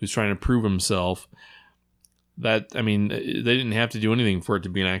fanatic who's trying to prove himself. They didn't have to do anything for it to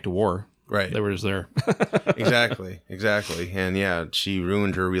be an act of war. Right. They were just there. Exactly. And she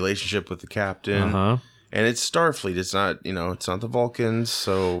ruined her relationship with the captain. And it's Starfleet. It's not, it's not the Vulcans.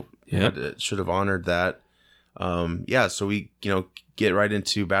 So it should have honored that. So we, get right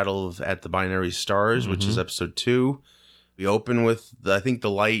into Battle at the Binary Stars, which is episode 2. We open with, I think the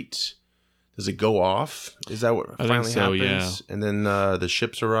light, does it go off? Is that what finally happens? Yeah. And then the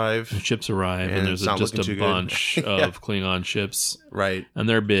ships arrive. And there's just a bunch of Klingon ships. Right. And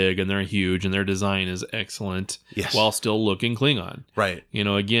they're big and they're huge and their design is excellent. Yes. While still looking Klingon. Right.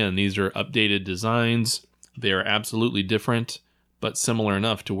 Again, these are updated designs. They are absolutely different, but similar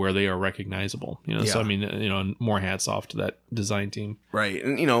enough to where they are recognizable. So more hats off to that design team. Right.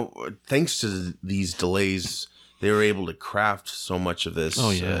 And thanks to these delays, they were able to craft so much of this. Oh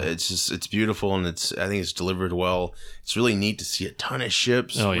yeah, it's beautiful, and I think it's delivered well. It's really neat to see a ton of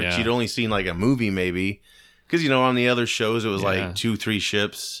ships, which you'd only seen like a movie maybe, because on the other shows it was like 2-3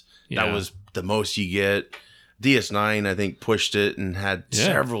 ships. Yeah. That was the most you get. DS9 I think pushed it and had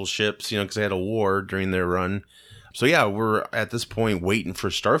several ships, because they had a war during their run. So we're at this point waiting for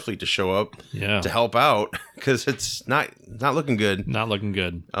Starfleet to show up to help out, because it's not looking good. Not looking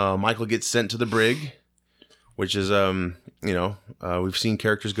good. Michael gets sent to the brig, which is, we've seen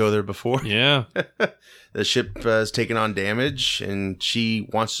characters go there before. Yeah. The ship has taken on damage, and she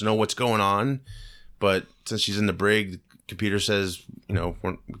wants to know what's going on. But since she's in the brig, the computer says,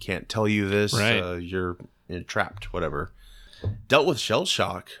 we can't tell you this. Right. You're trapped, whatever. Dealt with shell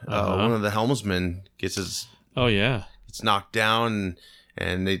shock. One of the helmsmen gets his... Oh, yeah. It's knocked down,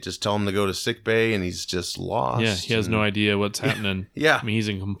 and they just tell him to go to sick bay, and he's just lost. Yeah, he has no idea what's happening. Yeah. He's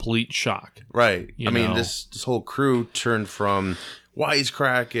in complete shock. Right. This whole crew turned from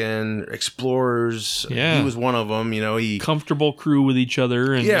wisecracking explorers. Yeah. He was one of them, comfortable crew with each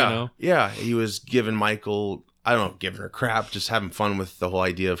other. And, Yeah. He was giving Michael, I don't know, giving her crap, just having fun with the whole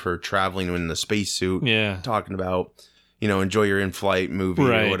idea of her traveling in the spacesuit. Yeah. Talking about, enjoy your in-flight movie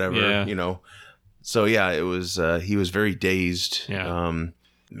or whatever, So, it was, he was very dazed. Yeah.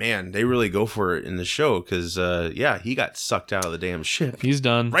 Man, they really go for it in the show because, he got sucked out of the damn ship. He's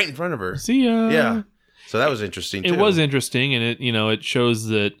done. Right in front of her. See ya. Yeah. So that was interesting, too. It was interesting, and it shows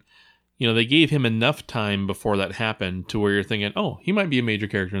that, they gave him enough time before that happened to where you're thinking, oh, he might be a major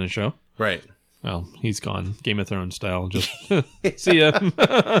character in the show. Right. Well, he's gone. Game of Thrones style. Just see ya.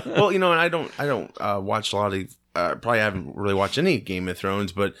 Well, and I don't watch a lot of... probably haven't really watched any Game of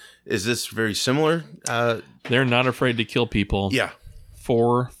Thrones, but is this very similar? They're not afraid to kill people. Yeah.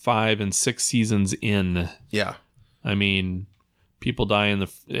 4, 5, and 6 seasons in. Yeah. I mean, people die in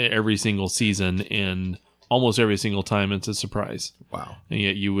every single season, and almost every single time it's a surprise. Wow. And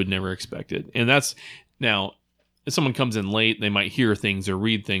yet you would never expect it. And that's now, if someone comes in late, they might hear things or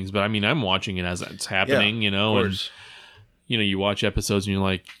read things, but I'm watching it as it's happening, of course. And you watch episodes and you're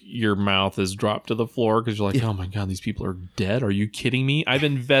like, your mouth is dropped to the floor because you're like, oh my God, these people are dead. Are you kidding me? I've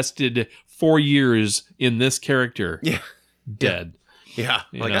invested 4 years in this character. Yeah. Dead. Yeah,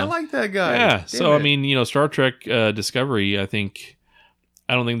 like, I like that guy. Yeah. Damn So, it. I mean, Star Trek Discovery, I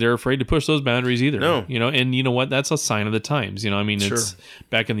don't think they're afraid to push those boundaries either. No. And you know what? That's a sign of the times. I mean, Sure. it's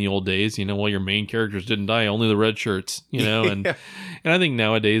back in the old days, well, your main characters didn't die, only the red shirts, and Yeah. and I think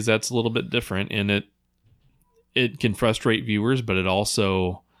nowadays that's a little bit different, and it can frustrate viewers, but it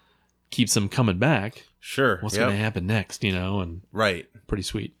also keeps them coming back. Sure. What's going to happen next, and Right. pretty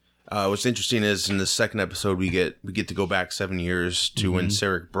sweet. What's interesting is in the second episode we get to go back 7 years to when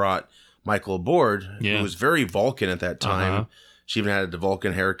Sarek brought Michael aboard, who was very Vulcan at that time. Uh-huh. She even had the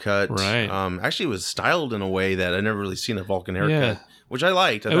Vulcan haircut. Right. Actually, it was styled in a way that I never really seen a Vulcan haircut, Yeah. which I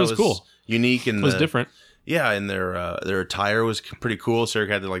liked. I It thought was cool. Unique and It was different. Yeah, and their attire was pretty cool. Sarek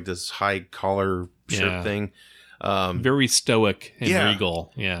had like this high collar shirt thing. Very stoic and yeah.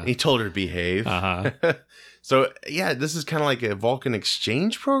 regal. Yeah. He told her to behave. Uh-huh. So, yeah, this is kind of like a Vulcan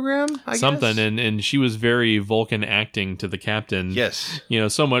exchange program, I Something. guess. And she was very Vulcan acting to the captain. Yes.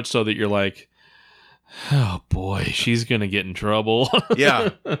 So much so that you're like, oh boy, she's going to get in trouble. Yeah,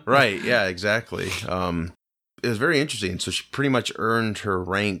 right. Yeah, exactly. It was very interesting. So she pretty much earned her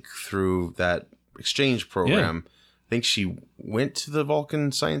rank through that exchange program. I think she went to the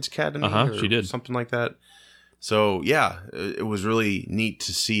Vulcan Science Academy. She did. Something like that. So, yeah, it was really neat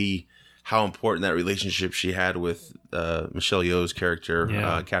to see how important that relationship she had with Michelle Yeoh's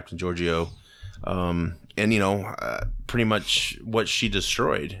character, Captain Giorgio. And, pretty much what she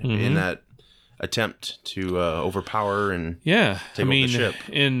destroyed in that attempt to overpower and take over the ship.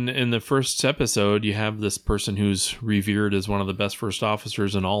 In the first episode, you have this person who's revered as one of the best first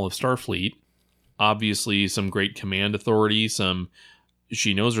officers in all of Starfleet. Obviously, some great command authority,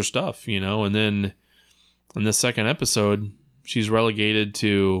 she knows her stuff, and then in the second episode, she's relegated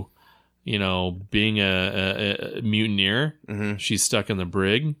to, being a mutineer. Mm-hmm. She's stuck in the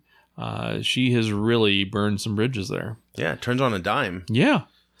brig. She has really burned some bridges there. Yeah, it turns on a dime. Yeah.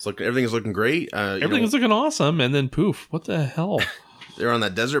 Everything's looking great. Everything's looking awesome, and then poof, what the hell? They're on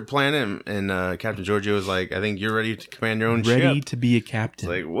that desert planet, and Captain Giorgio is like, I think you're ready to command your own ship. Ready to be a captain.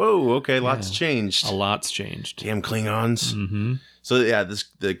 It's like, whoa, okay, lots changed. A lot's changed. Damn Klingons. Mm-hmm. So, yeah,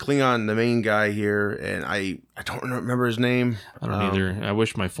 the Klingon, the main guy here, and I don't remember his name. I don't either. I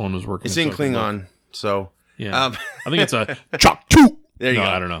wish my phone was working. It's in Klingon, so... Yeah. I think it's a Chok-Chu. There you go.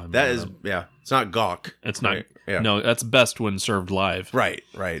 I don't know. That is, it's not Gawk. It's not. Right? Yeah. No, that's best when served live. Right.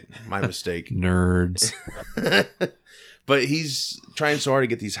 My mistake. Nerds. But he's trying so hard to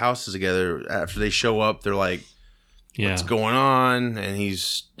get these houses together. After they show up, they're like, what's going on? And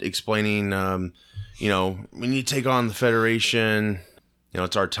he's explaining, we need to take on the Federation.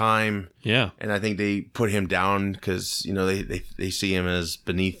 It's our time. Yeah. And I think they put him down because, they see him as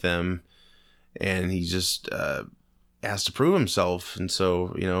beneath them. And he just has to prove himself. And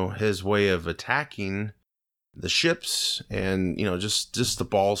so, his way of attacking the ships and, just the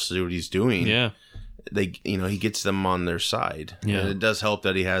balls to do what he's doing. Yeah. He gets them on their side. Yeah. And it does help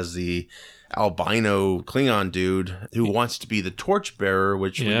that he has the albino Klingon dude who wants to be the torchbearer,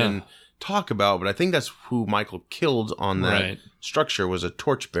 which we didn't talk about, but I think that's who Michael killed on that structure, was a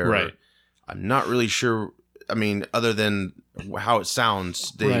torchbearer. Right. I'm not really sure. I mean, other than how it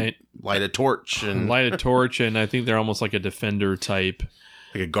sounds, they light a torch and I think they're almost like a defender type,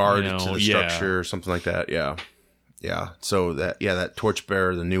 like a guard to the structure or something like that. Yeah. Yeah. So that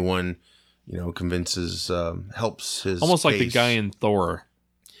torchbearer, the new one, convinces, helps his almost case. like the guy in Thor.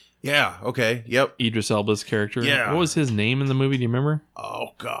 Yeah. Okay. Yep. Idris Elba's character. Yeah. What was his name in the movie? Do you remember? Oh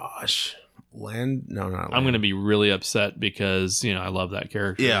gosh. No, not Land. I'm going to be really upset because, I love that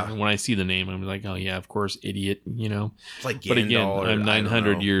character. Yeah. And when I see the name, I'm like, oh yeah, of course, idiot, It's like Gandalf. But again, I'm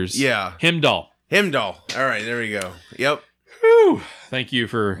 900 years. Yeah. Heimdall. All right. There we go. Yep. Whew. Thank you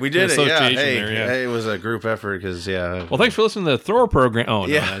for we did the it. Yeah. association Hey, it was a group effort because Well, thanks for listening to the Thor program. Oh, no.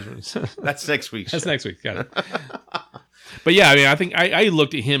 Yeah. That's next week's That's show. next week. Got it. But yeah, I mean, I think I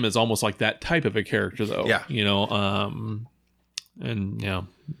looked at him as almost like that type of a character, though. Yeah.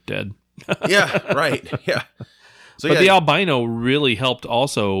 Dead. Yeah. Right. Yeah. So, but the albino really helped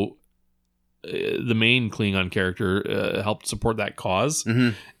also. The main Klingon character helped support that cause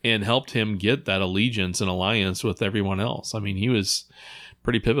and helped him get that allegiance and alliance with everyone else. I mean, he was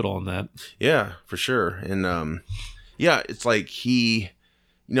pretty pivotal in that. Yeah, for sure. And it's like he,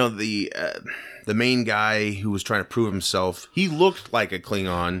 the main guy who was trying to prove himself, he looked like a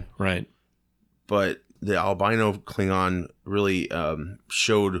Klingon, right? But the albino Klingon really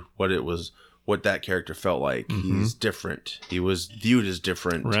showed what that character felt like. He's different. He was viewed as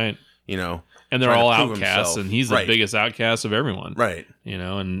different, right? And they're all all outcasts, and he's the biggest outcast of everyone. Right.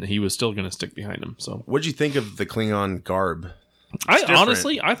 And he was still going to stick behind him. So, what'd you think of the Klingon garb?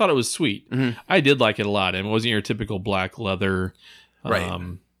 Honestly, I thought it was sweet. I did like it a lot. And it wasn't your typical black leather,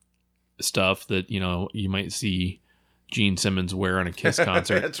 stuff that, you might see Gene Simmons wear on a Kiss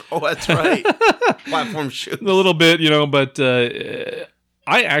concert. That's right. Platform shoes. A little bit, but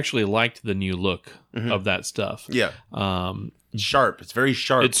I actually liked the new look of that stuff. Yeah. Sharp. It's very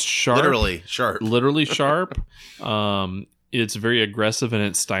sharp. It's sharp. Literally sharp. Literally sharp. It's very aggressive in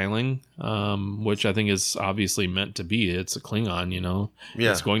its styling, which I think is obviously meant to be. It's a Klingon,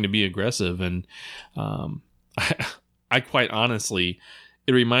 Yeah. It's going to be aggressive. And I quite honestly,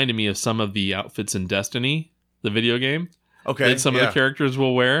 it reminded me of some of the outfits in Destiny, the video game. Okay. That some of the characters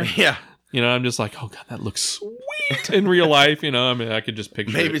will wear. Yeah. I'm just like, oh God, that looks sweet in real life. I could just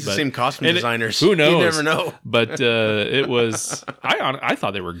picture Maybe it's the same costume designers. Who knows? You never know. But it was, I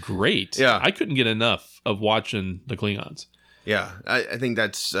thought they were great. Yeah. I couldn't get enough of watching the Klingons. Yeah. I think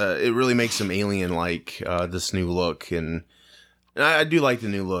that's, it really makes them alien-like, this new look. And I do like the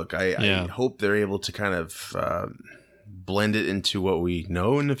new look. I hope they're able to kind of blend it into what we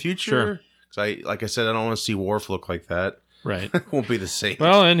know in the future. Sure. Because like I said, I don't want to see Worf look like that. Right. It won't be the same.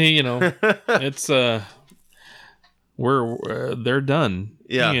 Well, and he, it's they're done.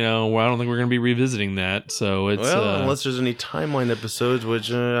 Yeah. I don't think we're going to be revisiting that. So it's unless there's any timeline episodes,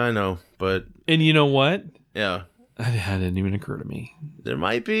 which I know, but and you know what? Yeah, that didn't even occur to me. There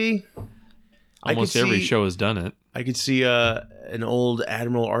might be. Almost every show has done it. I could see an old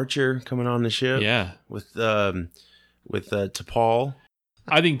Admiral Archer coming on the ship. Yeah, with T'Pol.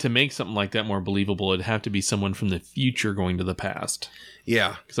 I think to make something like that more believable, it'd have to be someone from the future going to the past.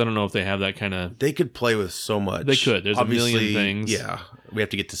 Yeah. Because I don't know if they have that kind of... They could play with so much. They could. There's obviously a million things. Yeah. We have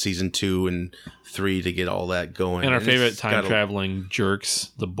to get to season 2 and 3 to get all that going. And our favorite time-traveling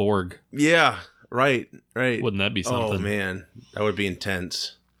jerks, the Borg. Yeah. Right. Wouldn't that be something? Oh, man. That would be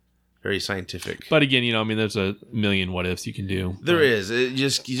intense. Very scientific. But again, there's a million what-ifs you can do. There is. You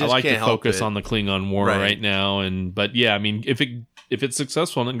just I like can't to focus help it. on the Klingon War right now. But yeah, if it's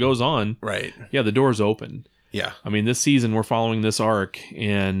successful and it goes on, right? Yeah, the door's open. Yeah. This season we're following this arc,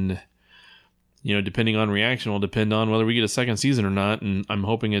 and depending on reaction will depend on whether we get a second season or not. And I'm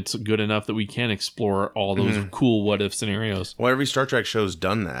hoping it's good enough that we can explore all those cool what if scenarios. Well, every Star Trek show's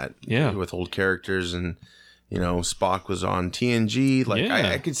done that. Yeah. With old characters, and Spock was on TNG.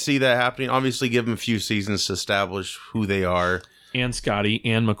 I could see that happening. Obviously, give them a few seasons to establish who they are. And Scotty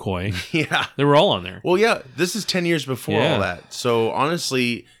and McCoy. Yeah. They were all on there. Well, yeah, this is 10 years before all that. So,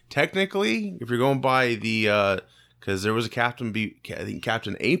 honestly, technically, if you're going by the... because there was a Captain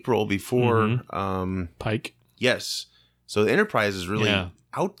April before... Pike. Yes. So, the Enterprise is really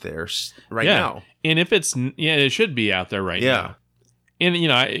out there right now. And if it's... Yeah, it should be out there right now. And,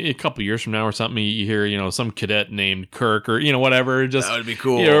 a couple years from now or something, you hear, some cadet named Kirk or, whatever. Just, that would be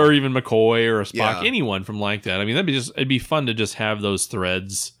cool. Or even McCoy or a Spock, anyone from like that. it'd be fun to just have those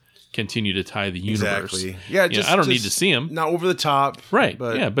threads continue to tie the universe. Exactly. Yeah, I don't need to see them. Not over the top. Right.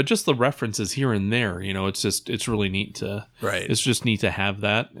 But just the references here and there, it's really neat to... Right. It's just neat to have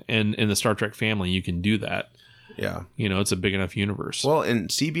that. And in the Star Trek family, you can do that. Yeah. It's a big enough universe. Well, and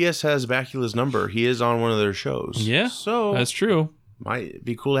CBS has Bakula's number. He is on one of their shows. Yeah. So that's true. Might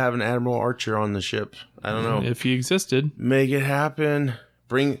be cool to have an Admiral Archer on the ship. I don't know. If he existed. Make it happen.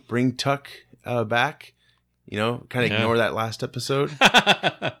 Bring Tuck back. Kind of ignore that last episode.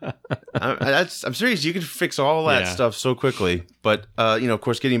 I'm serious. You can fix all that stuff so quickly. But, of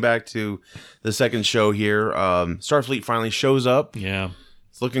course, getting back to the second show here, Starfleet finally shows up. Yeah.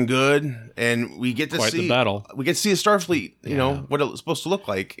 It's looking good. And we get to see... Quite the battle. We get to see a Starfleet, what it's supposed to look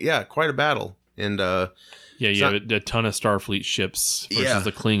like. Yeah, quite a battle. And... yeah, you have a ton of Starfleet ships versus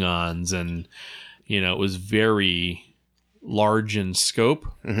the Klingons, and it was very large in scope,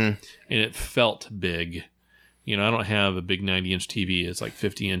 and it felt big. I don't have a big 90-inch TV; it's like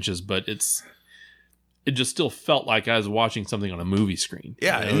 50 inches, but it just still felt like I was watching something on a movie screen.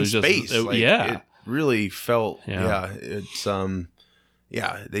 Yeah, in space. It really felt. Yeah, it's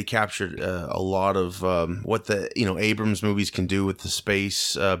they captured a lot of what the Abrams movies can do with the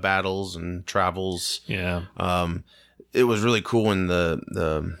space battles and travels. Yeah. It was really cool when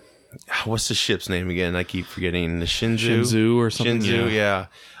the what's the ship's name again? I keep forgetting. The Shenzhou or something. Shenzhou, yeah.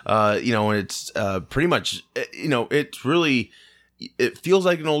 And it's pretty much it's really. It feels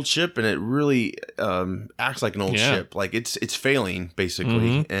like an old ship, and it really acts like an old ship. Like it's failing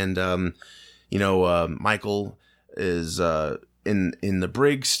basically, and Michael is. In the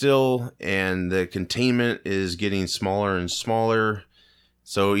brig still, and the containment is getting smaller and smaller.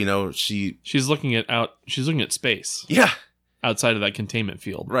 So she's looking at space. Yeah, outside of that containment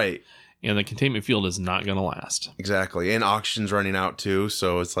field. Right, and the containment field is not going to last. Exactly, and oxygen's running out too.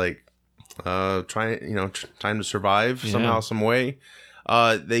 So it's like time to survive somehow, some way.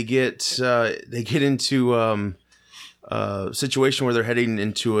 They get into situation where they're heading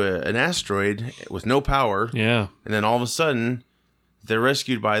into an asteroid with no power. Yeah. And then all of a sudden, they're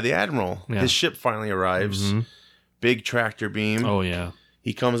rescued by the Admiral. Yeah. His ship finally arrives. Mm-hmm. Big tractor beam. Oh, yeah.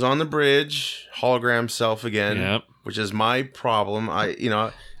 He comes on the bridge, hologram self again, which is my problem.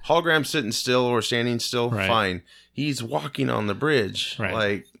 Hologram sitting still or standing still, fine. He's walking on the bridge.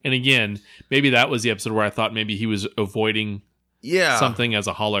 Right. And again, maybe that was the episode where I thought maybe he was avoiding something as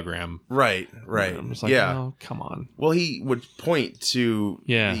a hologram. Right. I'm just like, oh, come on. Well, he would point to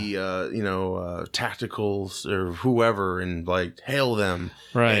the tacticals or whoever and like hail them.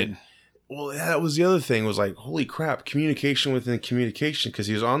 Right. And, well, that was the other thing was like, holy crap, communication within communication, because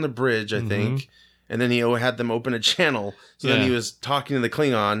he was on the bridge, I think, and then he had them open a channel. So then he was talking to the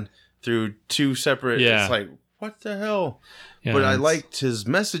Klingon through two separate, it's like, what the hell? Yeah, but I liked his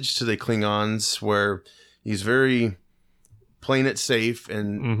message to the Klingons where he's very playing it safe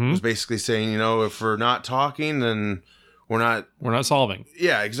and was basically saying, if we're not talking, then we're not solving.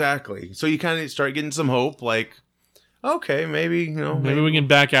 Yeah, exactly. So you kind of start getting some hope, like, okay, maybe we can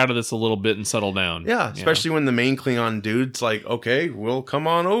back out of this a little bit and settle down. Yeah, especially when the main Klingon dude's like, okay, we'll come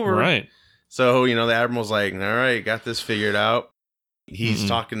on over. Right. So, the Admiral's like, all right, got this figured out. He's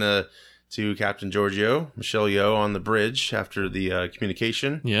talking to Captain Georgiou, Michelle Yeoh, on the bridge after the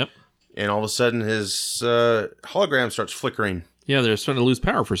communication. Yep. And all of a sudden, his hologram starts flickering. Yeah, they're starting to lose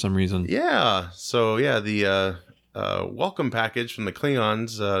power for some reason. Yeah. So, the welcome package from the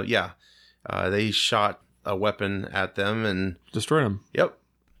Klingons, they shot a weapon at them and destroyed him. Yep.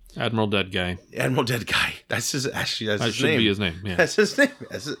 Admiral Dead Guy. That's his name. That should be his name. Yeah. That's his name.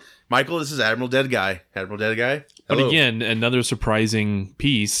 Michael, this is Admiral Dead Guy. Admiral Dead Guy. Hello. But again, another surprising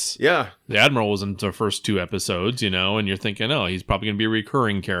piece. Yeah. The Admiral was in the first two episodes, and you're thinking, oh, he's probably going to be a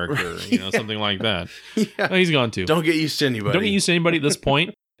recurring character, something like that. Yeah. No, he's gone too. Don't get used to anybody. At this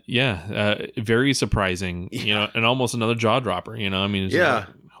point. Yeah. Very surprising, and almost another jaw dropper, It's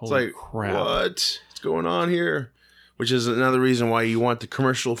like, crap. What's going on here? Which is another reason why you want the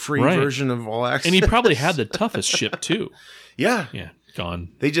commercial-free version of All Access. And he probably had the toughest ship too. Yeah. Yeah. Gone.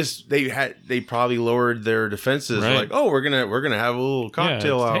 They probably lowered their defenses. Like, oh, we're gonna have a little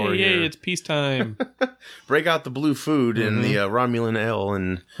cocktail hour. Hey, it's peacetime. Break out the blue food and the Romulan ale,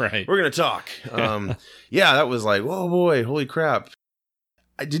 and we're gonna talk. That was like, whoa, boy, holy crap!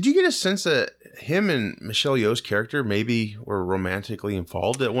 Did you get a sense that him and Michelle Yeoh's character maybe were romantically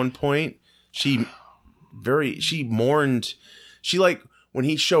involved at one point? She mourned. She when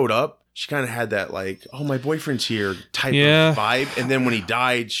he showed up. She kind of had that like, oh, my boyfriend's here type of vibe. And then when he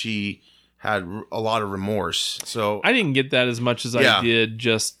died, she had a lot of remorse. So I didn't get that as much as I did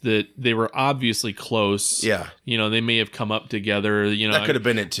just that they were obviously close. Yeah. They may have come up together. That could have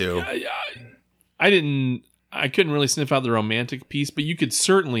been it too. I couldn't really sniff out the romantic piece, but you could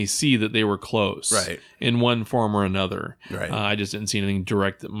certainly see that they were close. Right. In one form or another. Right. I just didn't see anything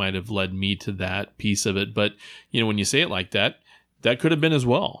direct that might have led me to that piece of it. But, when you say it like that, that could have been as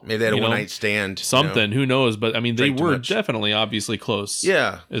well. Maybe they had a one-night stand. Something. Who knows? But, they were definitely obviously close.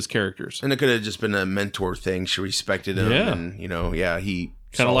 Yeah. As characters. And it could have just been a mentor thing. She respected him. Yeah. And, he...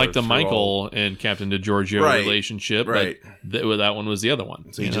 Kind of like the Michael and Captain DeGiorgio relationship. Right. But that one was the other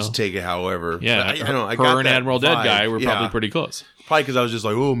one. So you just take it however. Yeah. I got and Admiral Dead Guy were probably pretty close. Probably because I was just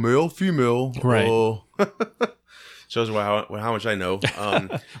like, oh, male, female. Right. Oh. Shows how much I know.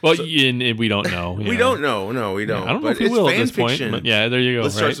 We don't know. We don't know. No, we don't. I don't know if we will at this point. But there you go.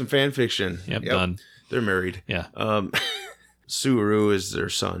 Let's start some fan fiction. Yep, done. They're married. Yeah. Subaru is their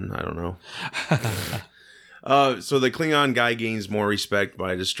son. I don't know. So the Klingon guy gains more respect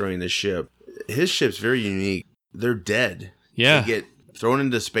by destroying the ship. His ship's very unique. They're dead. Yeah. They get thrown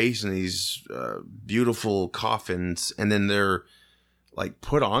into space in these beautiful coffins, and then they're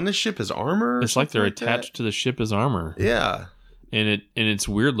put on the ship as armor. It's like they're attached to the ship as armor. Yeah. And it's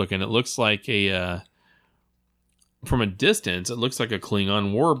weird looking. It looks like from a distance, it looks like a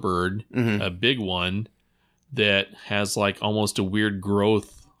Klingon warbird, a big one that has almost a weird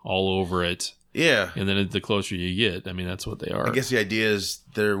growth all over it. Yeah. And then the closer you get, that's what they are. I guess the idea is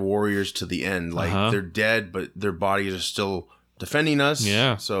they're warriors to the end. They're dead, but their bodies are still defending us.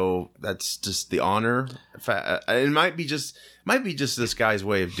 Yeah. So that's just the honor. It might be just this guy's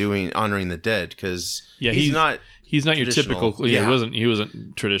way of honoring the dead, because he's not your typical. Yeah, he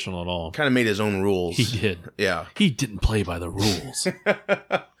wasn't traditional at all. Kind of made his own rules. He did. Yeah. He didn't play by the rules.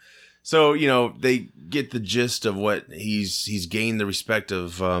 So, they get the gist of what he's gained the respect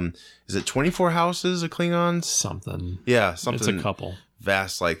of, is it 24 houses of Klingons? Something. Yeah, something. It's a couple.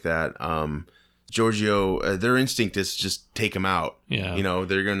 Vast like that. Georgiou, their instinct is to just take him out. Yeah.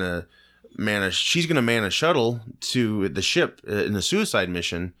 They're going to she's going to man a shuttle to the ship in a suicide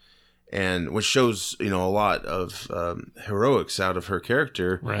mission. and which shows a lot of heroics out of her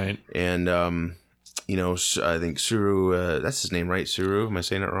character, right? And I think Suru, that's his name, right? Suru, am I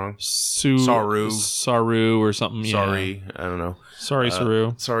saying it wrong? Saru or something. Sorry, I don't know. Sorry,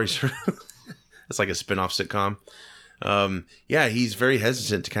 Saru. Sorry, Saru. It's like a spin-off sitcom. He's very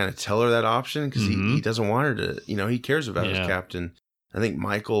hesitant to kind of tell her that option because he doesn't want her to, he cares about his captain. I think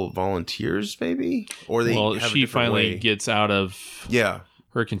Michael volunteers, maybe, or she finally gets out of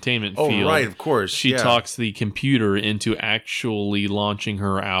her containment field. Oh, right, of course. She talks the computer into actually launching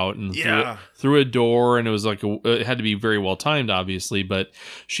her out and through a door, and it was like it had to be very well timed, obviously, but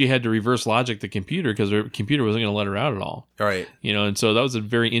she had to reverse logic the computer because her computer wasn't going to let her out at all. Right. And so that was a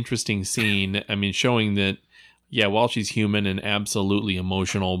very interesting scene. I mean, showing that, while she's human and absolutely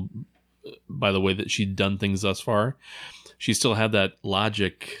emotional by the way that she'd done things thus far, she still had that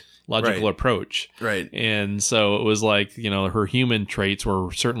logical approach. Right. And so it was like, her human traits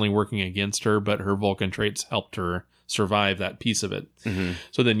were certainly working against her, but her Vulcan traits helped her survive that piece of it. Mm-hmm.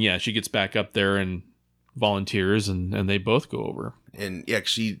 So then, she gets back up there and volunteers and they both go over. And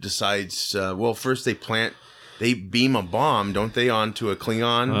she decides, first they beam a bomb, don't they, onto a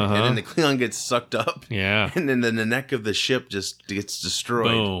Klingon, and then the Klingon gets sucked up. Yeah. And then the neck of the ship just gets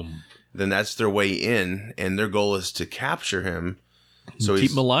destroyed. Boom. Then that's their way in, and their goal is to capture him. So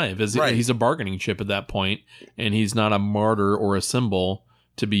keep him alive. He's a bargaining chip at that point, and he's not a martyr or a symbol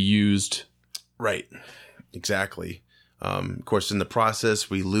to be used. Right. Exactly. Of course, in the process,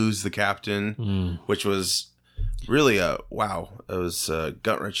 we lose the captain, which was really it was a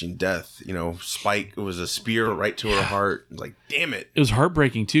gut-wrenching death. Spike, it was a spear right to her heart. Like, damn it. It was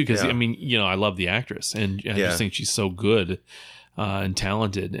heartbreaking, too, because, I love the actress, and I just think she's so good. And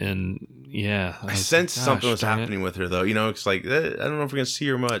talented, and I sensed something was happening with her, though. It's like I don't know if we're gonna see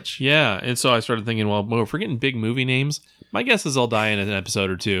her much. Yeah, and so I started thinking, well, if we're getting big movie names, my guess is I'll die in an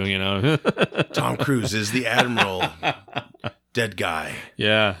episode or two. Tom Cruise is the Admiral, dead guy.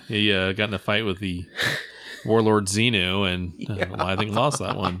 Yeah, he got in a fight with the warlord Xenu, and I think lost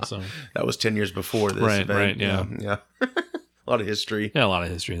that one. So that was 10 years before this event. Right, yeah. A lot of history. Yeah, a lot of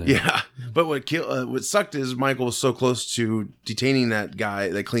history there. Yeah. But what sucked is Michael was so close to detaining that guy,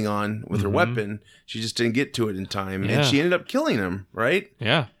 that Klingon, with her weapon. She just didn't get to it in time. Yeah. And she ended up killing him, right?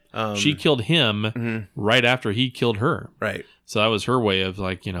 Yeah. She killed him right after he killed her. Right. So that was her way of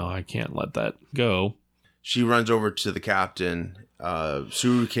like, I can't let that go. She runs over to the captain.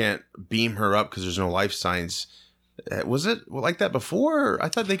 Suru can't beam her up because there's no life signs. Was it like that before? I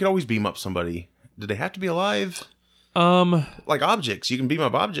thought they could always beam up somebody. Did they have to be alive? Like objects. You can beam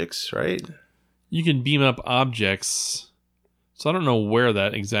up objects, right? You can beam up objects. So I don't know where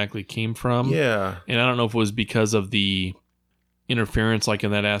that exactly came from. Yeah. And I don't know if it was because of the interference like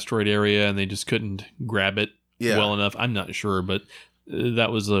in that asteroid area and they just couldn't grab it well enough. I'm not sure, but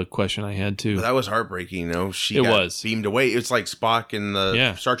that was a question I had too. But that was heartbreaking, She got beamed away. It's like Spock in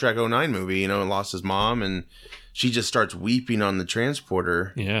the Star Trek 09 movie, and lost his mom, and she just starts weeping on the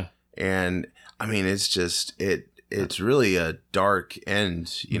transporter. Yeah. And I mean, it's just it's really a dark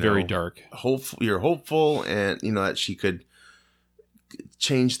end, very dark. You're hopeful, and that she could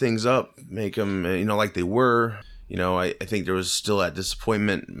change things up, make them like they were. I think there was still that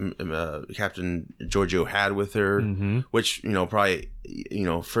disappointment Captain Georgiou had with her, which probably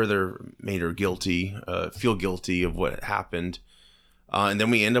further made her feel guilty of what happened, and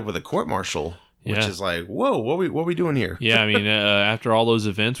then we end up with a court martial. Which is like, whoa, what are we doing here? Yeah, I mean, after all those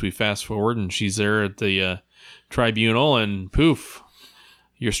events, we fast forward, and she's there at the tribunal, and poof,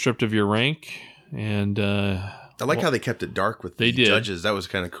 you're stripped of your rank. And I like how they kept it dark with the judges. That was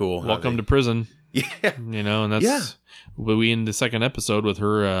kind of cool. Welcome to prison. Yeah, and that's we end the second episode with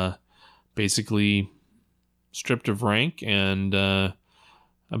her basically stripped of rank and about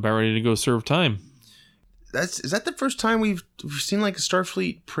ready to go serve time. Is that the first time we've seen like a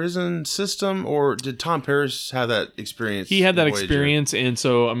Starfleet prison system, or did Tom Paris have that experience? He had that experience, and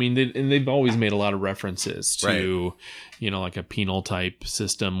so I mean, they've always made a lot of references to, like a penal type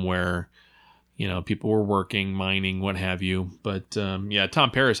system where, people were working, mining, what have you. But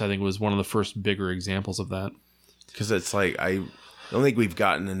Tom Paris, I think, was one of the first bigger examples of that. Because it's like I don't think we've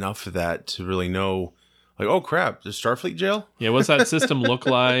gotten enough of that to really know, like, oh crap, does Starfleet jail? Yeah, what's that system look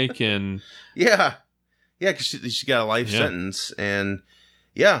like? And Yeah, because she got a life sentence, and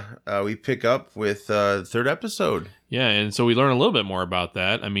we pick up with the third episode. Yeah, and so we learn a little bit more about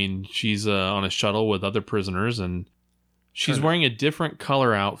that. I mean, she's on a shuttle with other prisoners, and she's wearing a different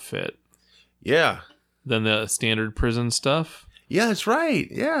color outfit. Yeah. Than the standard prison stuff. Yeah, that's right.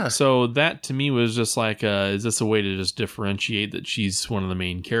 Yeah. So that to me was just like, is this a way to just differentiate that she's one of the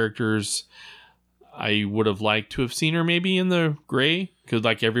main characters? I would have liked to have seen her maybe in the gray, because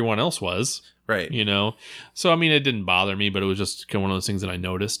like everyone else was. Right. You know? So, I mean, it didn't bother me, but it was just kind of one of those things that I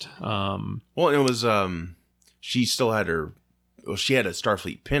noticed. Well, it was, she still had she had a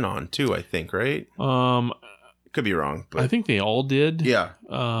Starfleet pin on too, I think, right? Could be wrong, but I think they all did. Yeah.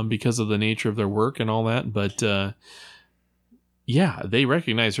 Because of the nature of their work and all that. But, yeah, they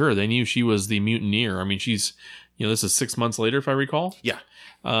recognized her. They knew she was the mutineer. I mean, she's, this is 6 months later, if I recall. Yeah.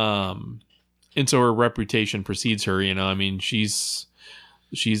 And so her reputation precedes her, I mean, she's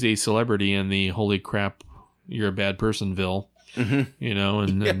a celebrity in the holy crap, you're a bad personville,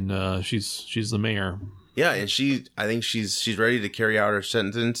 and she's the mayor. Yeah. And I think she's ready to carry out her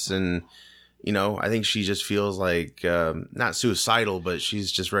sentence. And, I think she just feels like, not suicidal, but she's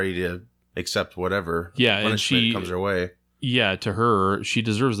just ready to accept whatever punishment comes her way. Yeah. To her, she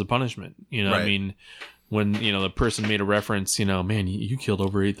deserves the punishment, Right. I mean, when, the person made a reference, man, you killed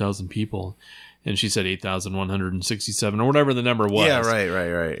over 8,000 people. And she said 8,167 or whatever the number was. Yeah,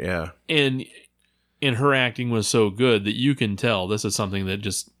 right. Yeah. And her acting was so good that you can tell this is something that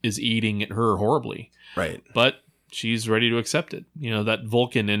just is eating at her horribly. Right. But she's ready to accept it. That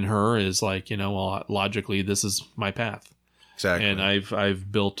Vulcan in her is like, well, logically, this is my path. Exactly. And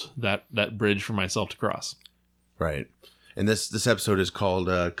I've built that bridge for myself to cross. Right. And this episode is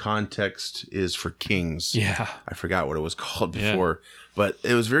called Context is for Kings. Yeah. I forgot what it was called before. Yeah. But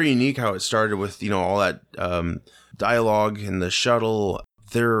it was very unique how it started with, all that dialogue in the shuttle.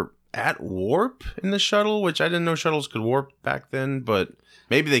 They're at warp in the shuttle, which I didn't know shuttles could warp back then, but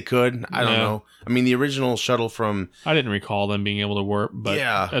maybe they could. I don't know. I mean, the original shuttle from... I didn't recall them being able to warp, but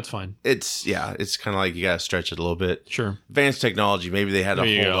that's fine. It's kind of like you got to stretch it a little bit. Sure. Advanced technology, maybe they had to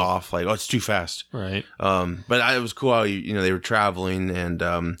hold off, like, it's too fast. Right. But it was cool how, they were traveling and...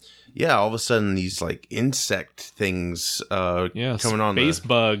 all of a sudden these like insect things coming on. Space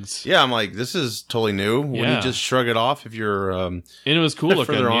bugs. Yeah, I'm like, this is totally new. Wouldn't you just shrug it off if you're and it was cool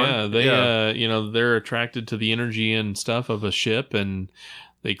looking. Yeah. On? They they're attracted to the energy and stuff of a ship and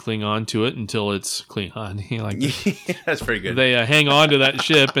they cling on to it until it's that's pretty good. They hang on to that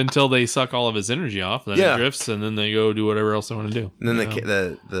ship until they suck all of its energy off. Then it drifts and then they go do whatever else they want to do. And then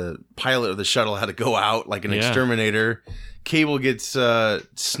the pilot of the shuttle had to go out like an exterminator. Cable gets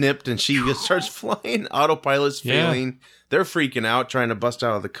snipped and she just starts flying. Autopilot's failing. They're freaking out, trying to bust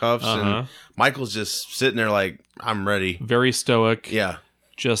out of the cuffs. And Michael's just sitting there like, I'm ready. Very stoic. Yeah.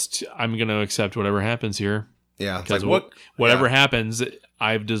 Just, I'm going to accept whatever happens here. Yeah. Because whatever happens,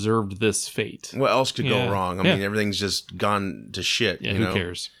 I've deserved this fate. What else could go wrong? I mean, everything's just gone to shit. Yeah, who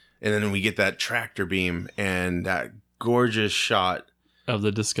cares? And then we get that tractor beam and that gorgeous shot of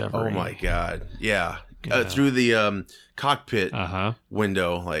the Discovery. Oh my God. Yeah. Through the cockpit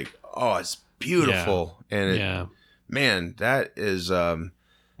window, like, it's beautiful. And man, that is that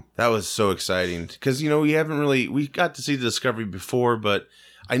was so exciting because we got to see the Discovery before, but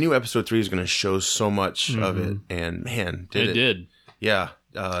I knew episode 3 was going to show so much of it, and man, it did. Yeah.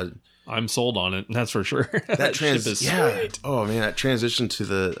 I'm sold on it. That's for sure. That ship is sweet. Oh man, that transition to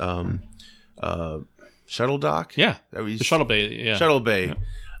the shuttle dock. Yeah. The shuttle bay. Yeah. Shuttle bay. Yeah.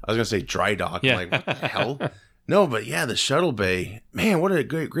 I was going to say dry dock. Yeah. I'm like, what the hell? No, but yeah, the shuttle bay. Man, what a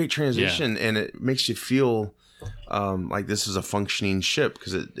great transition. Yeah. And it makes you feel like this is a functioning ship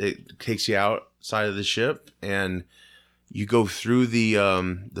because it takes you outside of the ship and you go through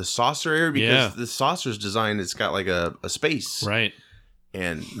the saucer area because the saucer's designed, it's got like a space. Right.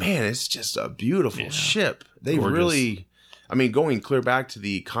 And man, it's just a beautiful ship. They really, I mean, going clear back to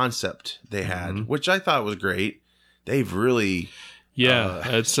the concept they had, which I thought was great. They've really...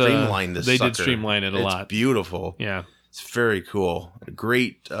 it's streamlined this. They did streamline it a lot. It's beautiful. Yeah, it's very cool. A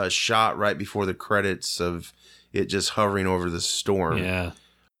great shot right before the credits of it just hovering over the storm. Yeah.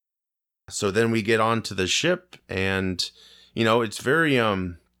 So then we get onto the ship, and it's very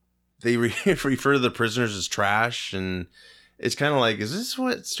they refer to the prisoners as trash, and it's kind of like, is this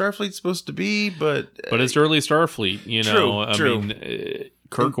what Starfleet's supposed to be? But it's early Starfleet. True. I mean,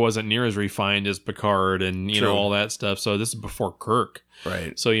 Kirk wasn't near as refined as Picard and, all that stuff. So this is before Kirk.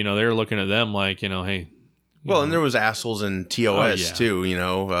 Right. So, they're looking at them like, hey. Well, and there was assholes in TOS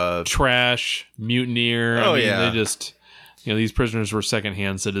too, Trash, mutineer. They just, these prisoners were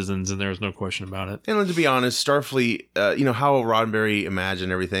secondhand citizens and there was no question about it. And to be honest, Starfleet, how Roddenberry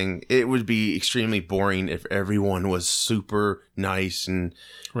imagined everything, it would be extremely boring if everyone was super nice and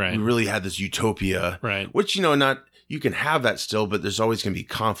we really had this utopia. Right. Which, not... You can have that still, but there's always going to be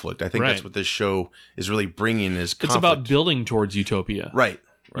conflict. I think that's what this show is really bringing is conflict. It's about building towards utopia. Right.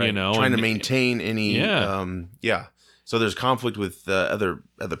 Trying to maintain any... So there's conflict with other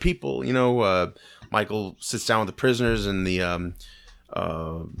people. Michael sits down with the prisoners and the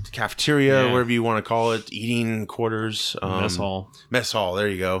cafeteria, whatever you want to call it, eating quarters, mess hall. There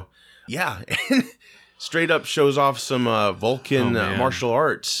you go. Yeah, and straight up shows off some Vulcan martial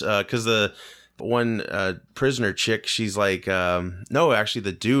arts because the one prisoner chick, she's like, no, actually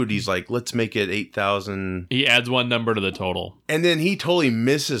the dude, he's like, let's make it 8,000. He adds one number to the total, and then he totally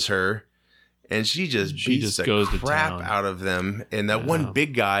misses her. And she just beats the goes crap out of them. And that one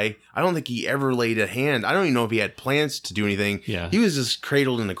big guy, I don't think he ever laid a hand. I don't even know if he had plans to do anything. Yeah. He was just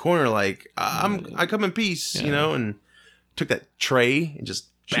cradled in the corner like, I come in peace, and took that tray and just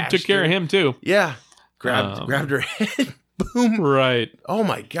she took care of him too. Yeah. Grabbed her head. Boom. Right. Oh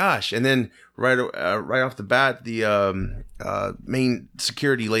my gosh. And then right off the bat, the main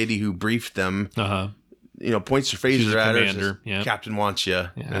security lady who briefed them points her phaser at her. Says, Captain wants you.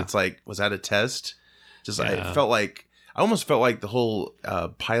 Yeah. And it's like, was that a test? I almost felt like the whole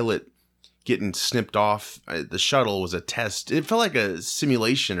pilot getting snipped off the shuttle was a test. It felt like a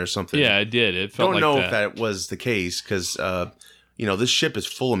simulation or something. Yeah, it did. It felt don't know if that was the case because, this ship is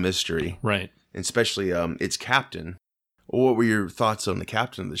full of mystery. Right. And especially its captain. What were your thoughts on the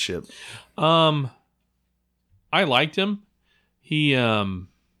captain of the ship? I liked him. He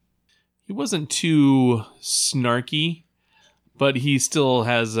wasn't too snarky, but he still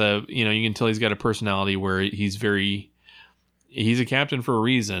has you can tell he's got a personality where he's a captain for a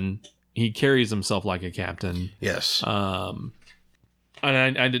reason. He carries himself like a captain. Yes. And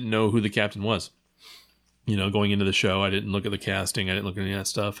I didn't know who the captain was. Going into the show, I didn't look at the casting. I didn't look at any of that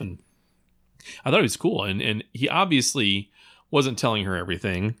stuff. And I thought he was cool. And he obviously wasn't telling her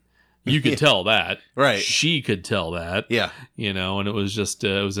everything. You could tell that. Right. She could tell that. Yeah. And it was just,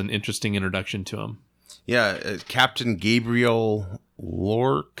 it was an interesting introduction to him. Yeah. Captain Gabriel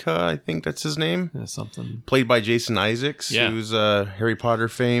Lorca, I think that's his name. Yeah, something. Played by Jason Isaacs, who's Harry Potter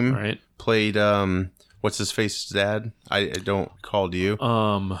fame. Right. Played, what's his face's dad? I don't call to you.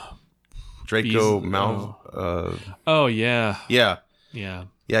 Draco Malfoy. Oh, yeah. Yeah. Yeah.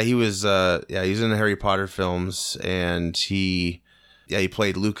 Yeah, he was, he's in the Harry Potter films, and he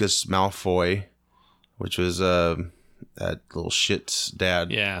played Lucas Malfoy, which was that little shit's dad.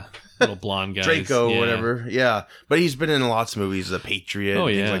 Yeah, little blonde guy. Draco, whatever. Yeah, but he's been in lots of movies, The Patriot, and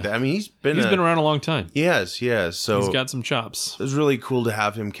things like that. I mean, he's been around a long time. Yes. So he's got some chops. It was really cool to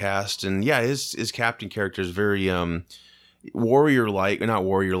have him cast, and his captain character is very warrior-like, not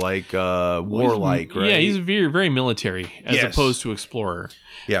warrior-like, warlike, right? Yeah, he's very, very military as opposed to explorer.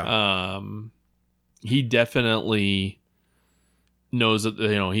 Yeah. He definitely knows that,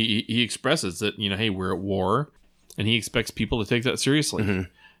 he expresses that, hey, we're at war, and he expects people to take that seriously,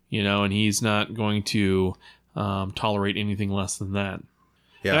 and he's not going to tolerate anything less than that.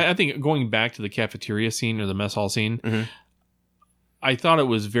 Yeah. And I think going back to the cafeteria scene or the mess hall scene, I thought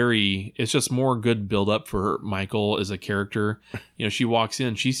it's just more good build up for Michael as a character. She walks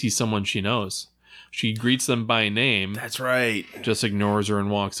in, she sees someone she knows. She greets them by name. That's right. Just ignores her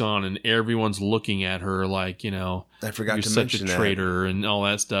and walks on, and everyone's looking at her like, I forgot you're to such mention a traitor and all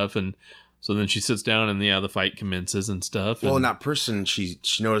that stuff. And so then she sits down, and the fight commences and stuff. Well, and that person she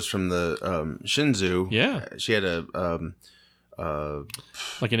noticed from the Shinzu. Yeah, she had a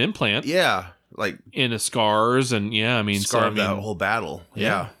like an implant. Yeah, like in a scars and scarred that whole battle.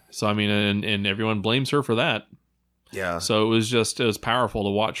 Yeah. So and everyone blames her for that. Yeah. So it was powerful to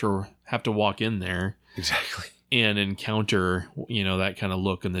watch her have to walk in there. Exactly. And encounter, that kind of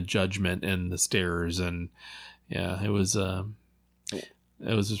look and the judgment and the stares. And it was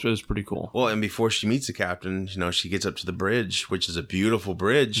pretty cool. Well, and before she meets the captain, she gets up to the bridge, which is a beautiful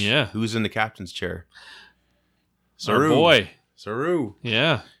bridge. Yeah. Who's in the captain's chair? Our boy. Saru.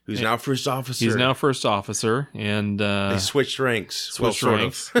 Yeah. Who's now first officer. He's now first officer. And they switched ranks.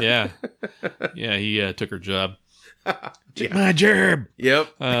 Yeah. Yeah, he took her job. Take my job. Yep.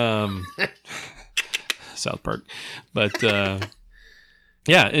 South Park. But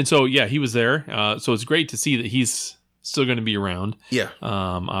and so he was there. So it's great to see that he's still going to be around. Yeah.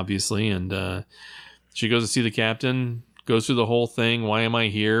 Obviously. And she goes to see the captain, goes through the whole thing. Why am I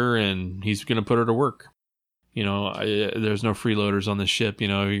here? And he's going to put her to work. There's no freeloaders on this ship. You're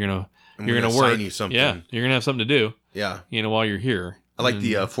gonna work. You something. Yeah, you're gonna have something to do. Yeah. While you're here. I like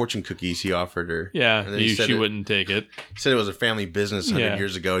the fortune cookies he offered her. Yeah, she wouldn't take it. He said it was a family business 100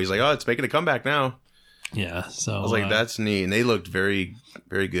 years ago. He's like, oh, it's making a comeback now. Yeah, so I was like, that's neat. And they looked very,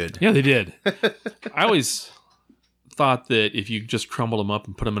 very good. Yeah, they did. I always thought that if you just crumbled them up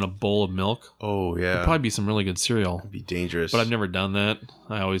and put them in a bowl of milk, there'd probably be some really good cereal. It'd be dangerous. But I've never done that.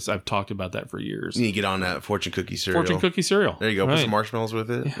 I've talked about that for years. You need to get on that fortune cookie cereal. Fortune cookie cereal. There you go. Put some marshmallows with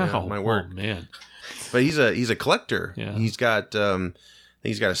it. Yeah, might work. Oh man. But he's a collector. Yeah. He's got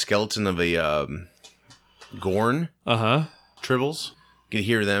a skeleton of a Gorn. Tribbles. You can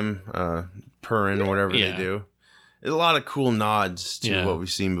hear them purring or whatever they do. There's a lot of cool nods to what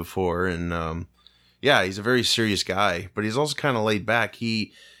we've seen before. And he's a very serious guy, but he's also kind of laid back.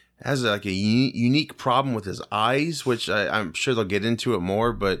 He has like a unique problem with his eyes, which I'm sure they'll get into it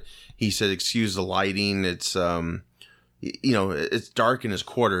more, but he said, excuse the lighting. It's, it's dark in his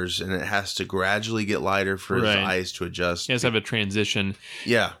quarters and it has to gradually get lighter for his eyes to adjust. He has to have a transition.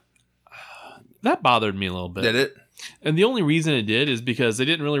 Yeah. That bothered me a little bit. Did it? And the only reason it did is because they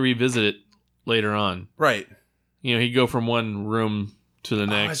didn't really revisit it later on. Right. He'd go from one room to the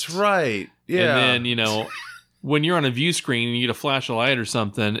next. That's right. Yeah. And then, when you're on a view screen and you get a flash of light or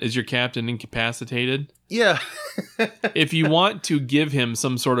something, is your captain incapacitated? Yeah. If you want to give him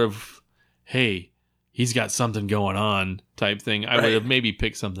some sort of, hey, he's got something going on type thing, I would have maybe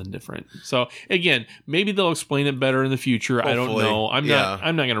picked something different. So again, maybe they'll explain it better in the future. Hopefully. I don't know.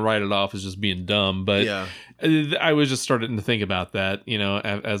 I'm not going to write it off as just being dumb, but I was just starting to think about that,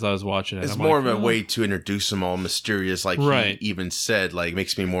 as I was watching it. It's more of a way to introduce him all mysterious, like he even said, like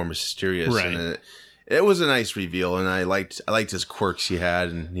makes me more mysterious. Right. And it was a nice reveal, and I liked his quirks he had,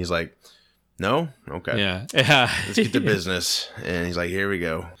 and he's like, no? Okay. Yeah. Let's get to business. And he's like, here we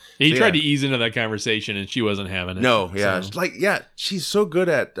go. He tried to ease into that conversation, and she wasn't having it. No, yeah. So. She's so good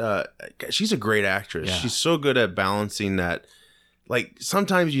at, she's a great actress. Yeah. She's so good at balancing that. Like,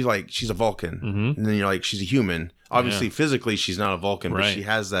 sometimes she's a Vulcan, and then you're like, she's a human. Obviously, physically, she's not a Vulcan, but she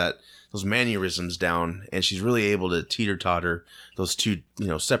has those mannerisms down, and she's really able to teeter-totter those two,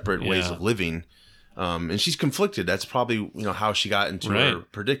 separate ways of living. And she's conflicted. That's probably, how she got into her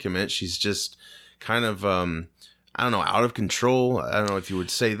predicament. She's just kind of, I don't know, out of control. I don't know if you would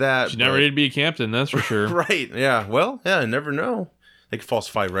say that. She's not ready to be a captain, that's for sure. Right. Yeah. Well, I never know. They could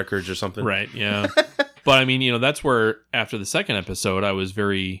falsify records or something. Right. Yeah. But I mean, that's where after the second episode, I was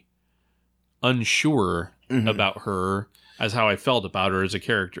very unsure about her as how I felt about her as a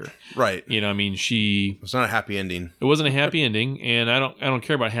character. Right. It's not a happy ending. It wasn't a happy ending, and I don't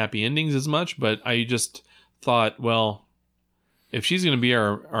care about happy endings as much, but I just thought, well, if she's going to be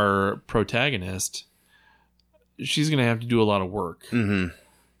our protagonist, she's going to have to do a lot of work. Mm-hmm.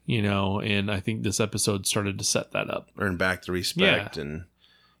 And I think this episode started to set that up. Earn back the respect. Yeah.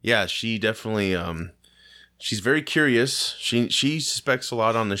 And she definitely, she's very curious. She suspects a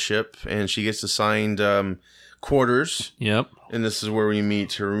lot on the ship, and she gets assigned quarters. Yep. And this is where we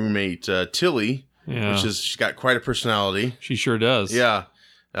meet her roommate, Tilly, she's got quite a personality. She sure does. Yeah.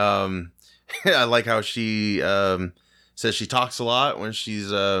 I like how she says she talks a lot when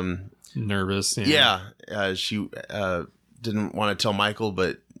she's nervous. Yeah. She didn't want to tell Michael,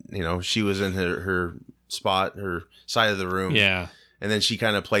 but she was in her spot, her side of the room. Yeah. And then she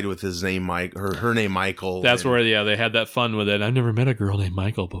kind of played with his name, her name, Michael. That's where, they had that fun with it. I've never met a girl named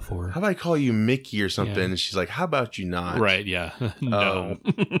Michael before. How about I call you Mickey or something? Yeah. And she's like, how about you not? Right, yeah. No.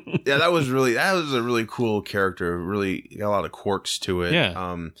 That was a really cool character. Really got a lot of quirks to it.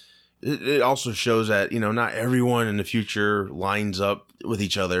 Yeah. It also shows that, not everyone in the future lines up with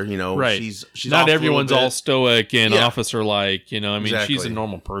each other, Right. She's not everyone's all stoic and officer-like, Exactly. She's a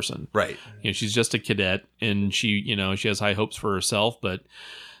normal person. Right. She's just a cadet, and she has high hopes for herself, but,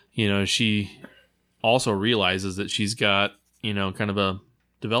 she also realizes that she's got, kind of a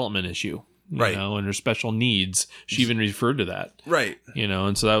development issue. Right. And her special needs. She even referred to that. Right.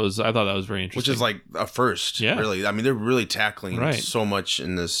 And so I thought that was very interesting. Which is like a first, really. I mean, they're really tackling so much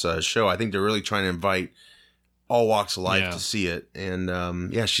in this show. I think they're really trying to invite all walks of life to see it. And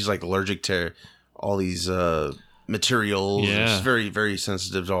she's like allergic to all these materials. Yeah. She's very, very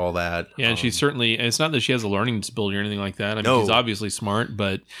sensitive to all that. Yeah, and she's certainly, and it's not that she has a learning disability or anything like that. I mean, she's obviously smart,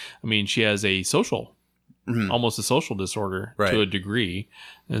 but she has a almost a social disorder to a degree.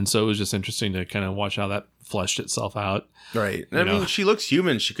 And so it was just interesting to kind of watch how that fleshed itself out. Right. I mean, she looks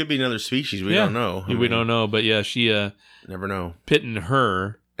human. She could be another species. We don't know. We don't know. But she... never know. Pitting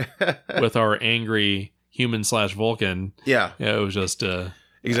her with our angry human/Vulcan. Yeah. It was just...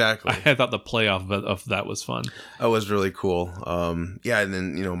 exactly. I thought the playoff of that was fun. That was really cool. And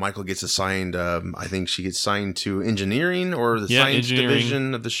then, Michael gets assigned... I think she gets assigned to engineering or the science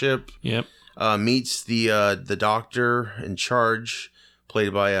division of the ship. Yep. Meets the doctor in charge,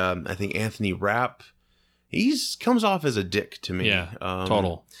 played by I think Anthony Rapp. He comes off as a dick to me. Yeah,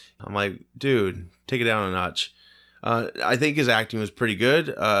 total. I'm like, dude, take it down a notch. I think his acting was pretty good.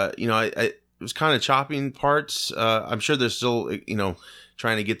 It was kind of chopping parts. I'm sure they're still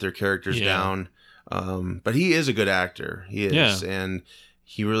trying to get their characters down. But he is a good actor. He is, and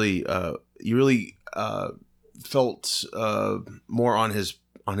he really you really felt more on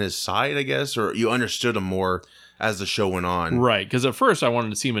his side, I guess, or you understood him more as the show went on. Right, because at first I wanted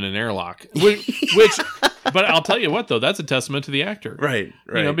to see him in an airlock, which But I'll tell you what, though, that's a testament to the actor. Right.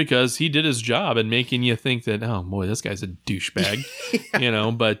 You know, because he did his job in making you think that, oh, boy, this guy's a douchebag. You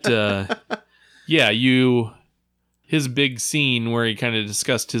know, but his big scene where he kind of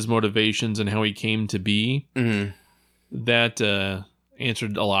discussed his motivations and how he came to be, that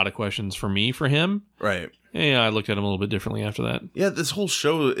answered a lot of questions for him. Right. Yeah, I looked at him a little bit differently after that. Yeah, this whole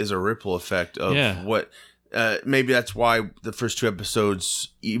show is a ripple effect of what... maybe that's why the first 2 episodes,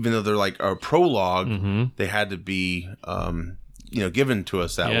 even though they're like a prologue, they had to be, given to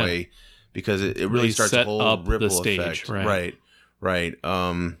us that way, because it really starts a whole ripple effect. Right.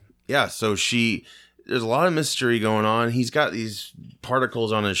 So there's a lot of mystery going on. He's got these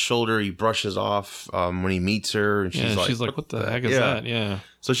particles on his shoulder. He brushes off when he meets her, and she's like, "What the heck is that?" Yeah.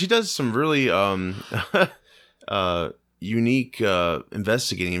 So she does some really unique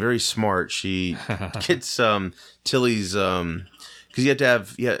investigating, very smart. She gets Tilly's because you have to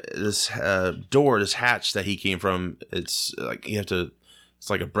have this door, this hatch that he came from. It's like it's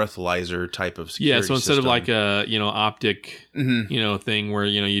like a breathalyzer type of security so instead system. of like a optic thing where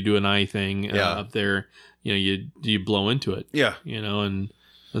you do an eye thing up there, you blow into it, and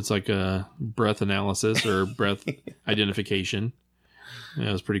it's like a breath analysis or breath identification. Yeah,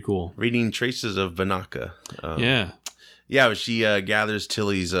 it was pretty cool. Reading traces of Banaka. Yeah, she gathers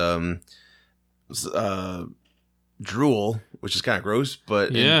Tilly's drool, which is kind of gross,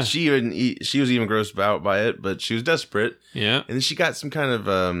 but she was even grossed out by it, but she was desperate. Yeah. And then she got some kind of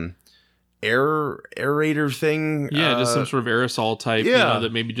aerator thing. Yeah, just some sort of aerosol type,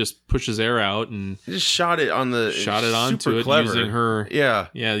 that maybe just pushes air out, and just shot it onto it clever. Using her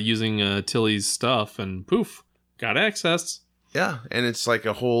using Tilly's stuff, and poof, got access. Yeah, and it's like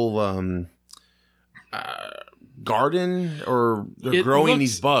a whole garden, or they're growing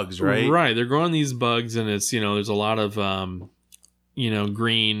these bugs, right? Right, they're growing these bugs, and it's there's a lot of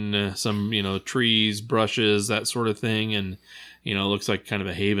green, some trees, brushes, that sort of thing, and it looks like kind of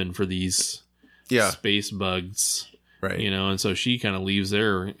a haven for these space bugs, right? And so she kind of leaves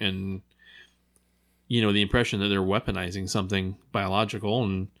there, and the impression that they're weaponizing something biological,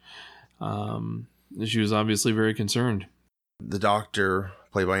 and she was obviously very concerned. The doctor,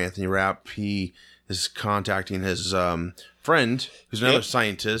 played by Anthony Rapp, he is contacting his friend, who's another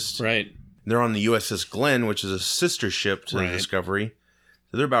scientist. Right. They're on the USS Glenn, which is a sister ship to the Discovery.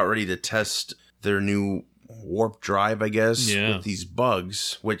 So they're about ready to test their new warp drive, I guess, with these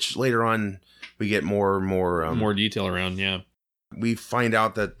bugs, which later on we get more detail around. Yeah. We find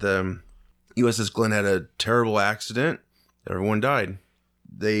out that the USS Glenn had a terrible accident. Everyone died.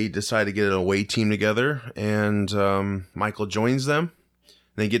 They decide to get an away team together, and Michael joins them.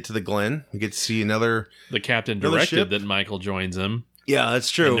 They get to the Glen. We get to see the captain directed that Michael joins him. Yeah,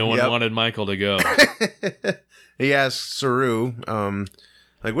 that's true. And no one wanted Michael to go. He asks Saru,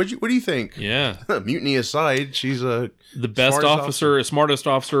 what do you think? Yeah. Mutiny aside, she's the best officer, smartest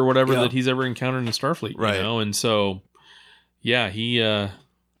officer, or whatever that he's ever encountered in Starfleet. Right. And so,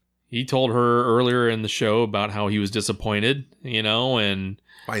 he told her earlier in the show about how he was disappointed, and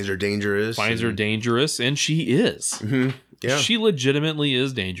finds her dangerous. And she is. Mm-hmm. Yeah. She legitimately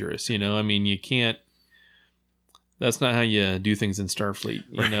is dangerous. You can't. That's not how you do things in Starfleet.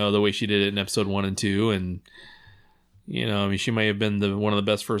 The way she did it in episode 1 and 2, and she may have been one of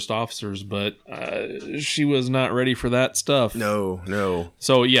the best first officers, but she was not ready for that stuff. No.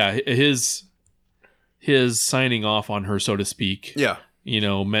 So his signing off on her, so to speak. Yeah.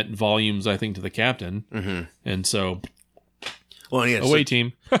 Meant volumes, I think, to the captain. Mm-hmm. And so, away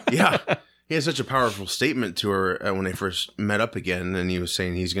team. Yeah. He had such a powerful statement to her when they first met up again, and he was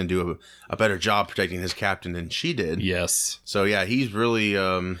saying he's going to do a better job protecting his captain than she did. Yes. So, he's really...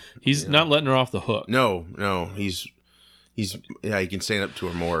 he's not letting her off the hook. No. He's he can stand up to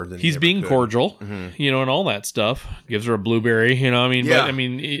her more than he's being cordial, mm-hmm. And all that stuff. Gives her a blueberry,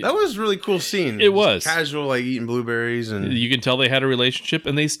 that was a really cool scene. It was casual, like eating blueberries, and you can tell they had a relationship,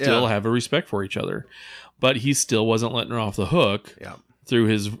 and they still have a respect for each other. But he still wasn't letting her off the hook through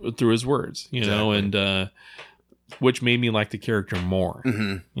his words, and which made me like the character more.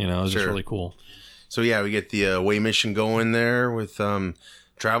 Mm-hmm. It was just really cool. So we get the away mission going there with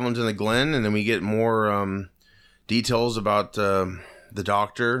traveling to the Glen, and then we get more details about the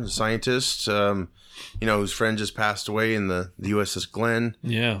doctor, the scientist, whose friend just passed away in the USS Glenn.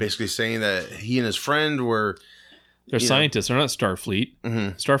 Yeah. Basically saying that he and his friend were... They're scientists. They're not Starfleet.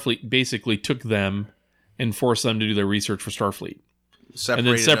 Mm-hmm. Starfleet basically took them and forced them to do their research for Starfleet. And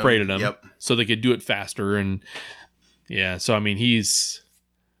then separated them so they could do it faster. And so, he's...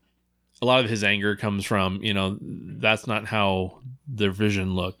 A lot of his anger comes from, that's not how their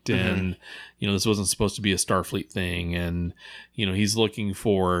vision looked. Mm-hmm. And, this wasn't supposed to be a Starfleet thing. And, he's looking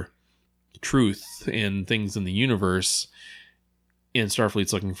for truth and things in the universe. And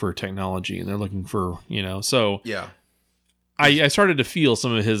Starfleet's looking for technology, and they're looking for, so yeah. I started to feel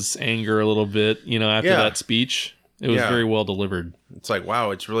some of his anger a little bit, after that speech. It was very well delivered. It's like,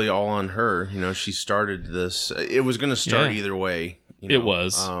 wow, it's really all on her. She started this. It was going to start either way. It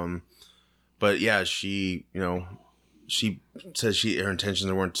was. But yeah, she says her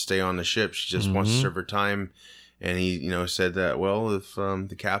intentions weren't to stay on the ship. She just wants to serve her time. And he, said that, well, if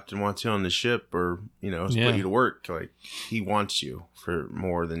the captain wants you on the ship or, put you to work, like, he wants you for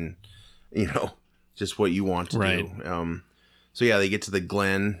more than, just what you want to do. So, yeah, they get to the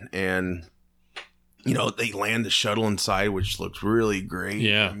Glen and, they land the shuttle inside, which looks really great.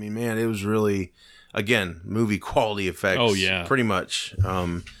 Yeah. I mean, man, it was really, again, movie quality effects. Oh, yeah. Pretty much.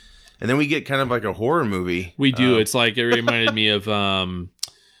 And then we get kind of like a horror movie. We do. It's like, it reminded me of, what's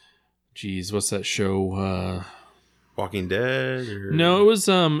that show? Walking Dead? Or... No, it was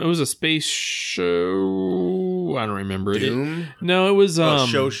a space show. I don't remember. Doom? No, it was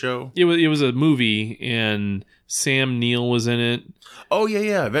show. It was a movie, and Sam Neill was in it. Oh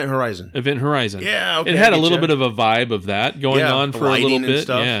yeah, Event Horizon. Yeah, okay, it had a little bit of a vibe of that going on for a little bit.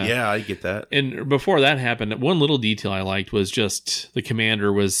 Stuff. Yeah, I get that. And before that happened, one little detail I liked was just the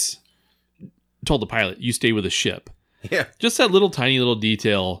commander told the pilot, "You stay with the ship." Yeah. Just that little tiny little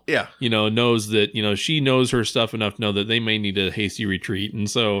detail. Yeah. Knows that, she knows her stuff enough to know that they may need a hasty retreat. And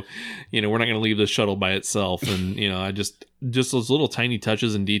so, we're not going to leave the shuttle by itself. And, just those little tiny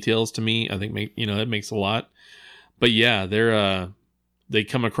touches and details to me, I think it makes a lot. But yeah, they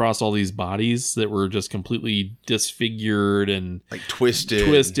come across all these bodies that were just completely disfigured and like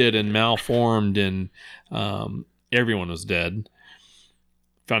twisted and malformed. And, everyone was dead.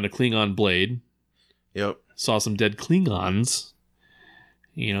 Found a Klingon blade. Yep. Saw some dead Klingons,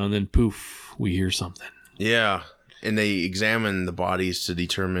 and then poof, we hear something. Yeah, and they examine the bodies to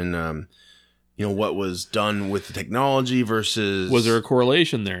determine, what was done with the technology versus... Was there a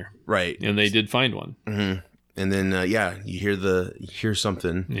correlation there? Right. And they did find one. Mm-hmm. And then, you hear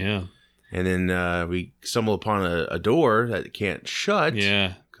something. Yeah. And then we stumble upon a door that can't shut.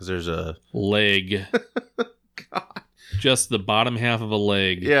 Yeah. Because there's a... leg. God. Just the bottom half of a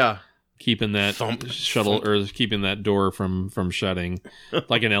leg. Yeah. Keeping that shuttle or keeping that door from shutting,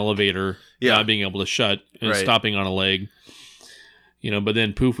 like an elevator, not being able to shut and stopping on a leg, but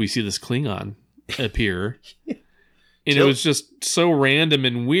then poof, we see this Klingon appear, and it was just so random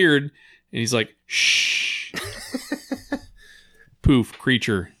and weird. And he's like, "Shh!" Poof,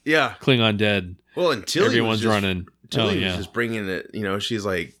 creature, Klingon dead. Well, until everyone's running. Tilly was just bringing it. She's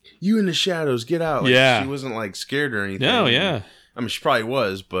like, "You in the shadows, get out!" Like, she wasn't like scared or anything. No, yeah. I mean, she probably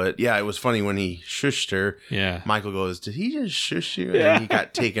was, but yeah, it was funny when he shushed her. Yeah. Michael goes, "Did he just shush you?" And he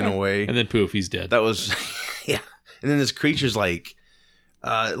got taken away. And then poof, he's dead. That was, yeah. And then this creature's like,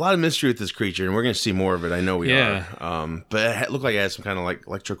 a lot of mystery with this creature, and we're going to see more of it. I know we are. But it looked like it had some kind of like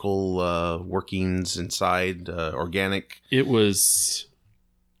electrical workings inside, organic. It was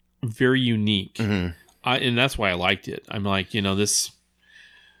very unique. Mm-hmm. And that's why I liked it. I'm like, this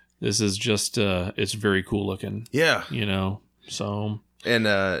is just, it's very cool looking. Yeah. So and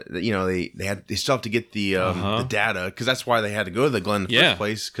they still have to get the data because that's why they had to go to the Glen in the first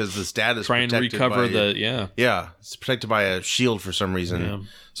place because this data is try and recover it's protected by a shield for some reason. Yeah.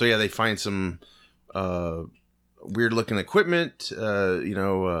 So they find some weird looking equipment.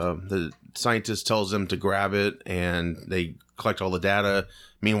 The scientist tells them to grab it and they collect all the data.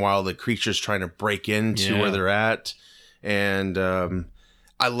 Meanwhile, the creature's trying to break into where they're at, and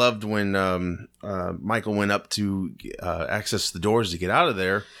I loved when Michael went up to access the doors to get out of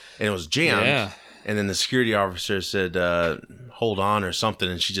there, and it was jammed. Yeah. And then the security officer said, "Hold on" or something,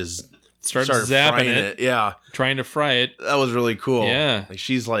 and she just started zapping it. Yeah, trying to fry it. That was really cool. Yeah,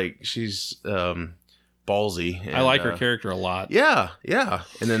 she's ballsy. And, I like her character a lot. Yeah.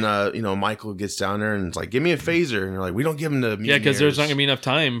 And then Michael gets down there and it's like, "Give me a phaser," and they're like, "We don't give him the because there's not gonna be enough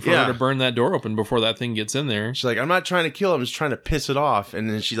time for her to burn that door open before that thing gets in there." She's like, "I'm not trying to kill him, I'm just trying to piss it off." And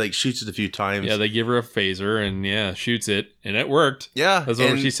then she like shoots it a few times. Yeah, they give her a phaser and shoots it, and it worked. Yeah, that's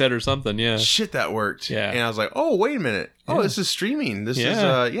what she said or something. Yeah, shit, that worked. Yeah, and I was like, "Oh, wait a minute. Oh, this is streaming. This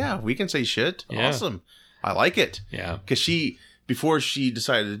is we can say shit. Yeah. Awesome. I like it." Yeah, because before she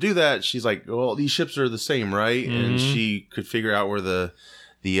decided to do that, she's like, "Well, these ships are the same, right?" Mm-hmm. And she could figure out where the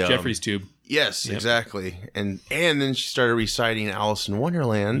Jeffries tube. Yes, exactly. And then she started reciting Alice in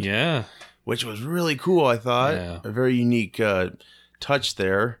Wonderland. Yeah, which was really cool. I thought a very unique touch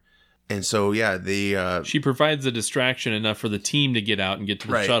there. And so she provides a distraction enough for the team to get out and get to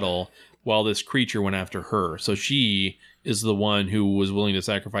the shuttle while this creature went after her. So she is the one who was willing to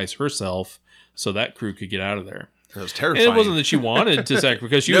sacrifice herself so that crew could get out of there. It was terrifying. And it wasn't that she wanted to sacrifice,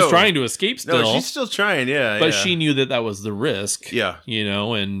 because she was trying to escape still. No, she's still trying, yeah. But she knew that was the risk. Yeah.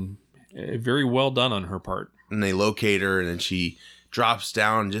 And very well done on her part. And they locate her, and then she drops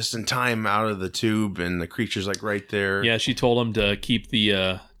down just in time out of the tube, and the creature's like right there. Yeah, she told him to keep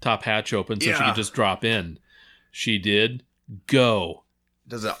the top hatch open so she could just drop in. She did. Go.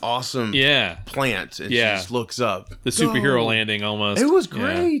 Does an awesome plant, and she just looks up. The superhero landing almost. It was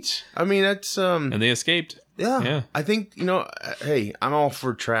great. Yeah. I mean, that's... and they escaped. Yeah. I think, hey, I'm all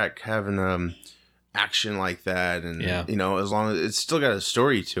for Trek having action like that, and, as long as it's still got a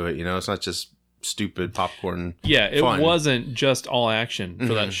story to it, it's not just stupid popcorn. Yeah, it wasn't just all action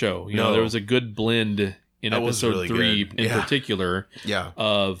for that show. There was a good blend in episode really 3 in particular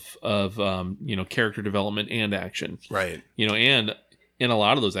of character development and action. Right. And in a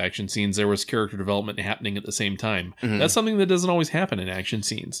lot of those action scenes, there was character development happening at the same time. Mm-hmm. That's something that doesn't always happen in action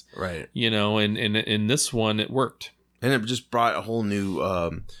scenes. Right. And in this one, it worked. And it just brought a whole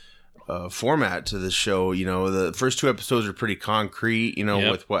new format to the show. The first 2 episodes are pretty concrete,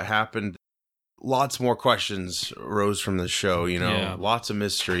 with what happened. Lots more questions arose from the show, lots of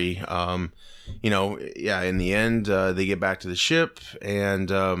mystery. In the end, they get back to the ship, and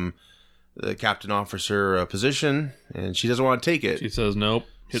the captain offers her a position, and she doesn't want to take it. She says, nope,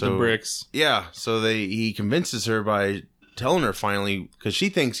 hit the bricks. Yeah, so he convinces her by telling her finally, because she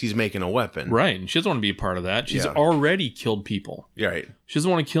thinks he's making a weapon. Right, and she doesn't want to be a part of that. She's already killed people. Right. She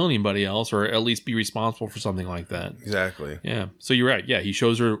doesn't want to kill anybody else, or at least be responsible for something like that. Exactly. Yeah, so you're right. Yeah, he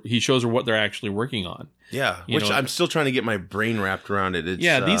shows her what they're actually working on. Yeah, I'm still trying to get my brain wrapped around it.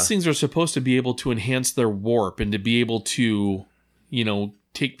 It's, these things are supposed to be able to enhance their warp and to be able to,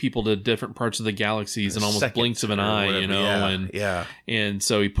 take people to different parts of the galaxies in almost blinks of an eye, and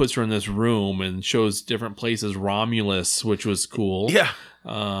so he puts her in this room and shows different places, Romulus, which was cool,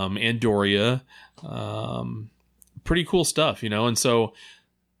 Andoria, pretty cool stuff, and so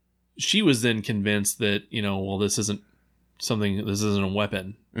she was then convinced that this isn't a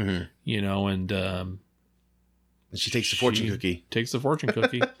weapon, and she takes the fortune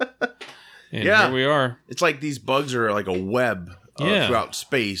cookie, and here we are. It's like these bugs are like a web throughout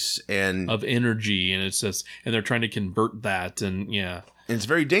space and of energy, and it's just, and they're trying to convert that, and it's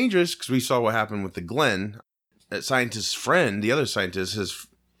very dangerous, because we saw what happened with the Glenn. That scientist's friend, the other scientist,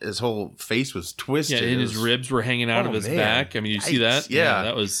 his whole face was twisted, and his ribs were hanging out of his back. I mean, you see that? Yeah,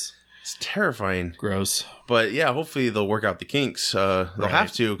 that was terrifying, gross. But hopefully they'll work out the kinks. They'll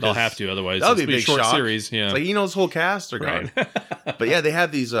have to. Otherwise that'll be a big short shock. series. Yeah, it's like this whole cast are gone. But they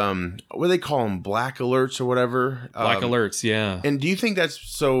have these what do they call them? Black alerts or whatever. Black alerts, yeah. And do you think that's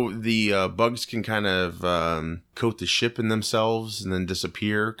so the bugs can kind of coat the ship in themselves and then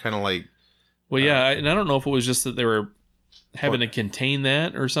disappear, kind of like? Well, and I don't know if it was just that they were having to contain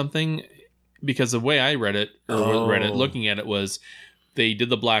that or something, because the way I read it looking at it was, they did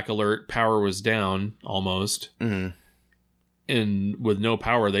the black alert, power was down almost. Mm-hmm. And with no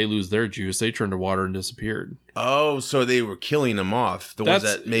power, they lose their juice. They turned to water and disappeared. Oh, so they were killing them off. The ones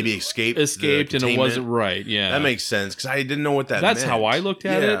that maybe escaped and it wasn't right. Yeah. That makes sense, because I didn't know what that meant. That's how I looked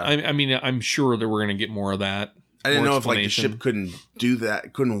at it. I mean, I'm sure that we're going to get more of that. I didn't know if the ship couldn't do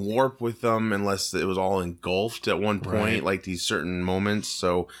that, couldn't warp with them unless it was all engulfed at one point, like these certain moments.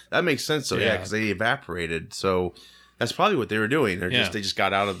 So that makes sense. So because they evaporated. So that's probably what they were doing. They just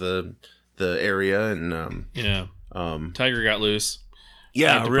got out of the area, and Tiger got loose.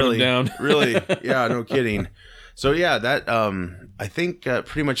 Yeah, really, down. Really. Yeah, no kidding. So that I think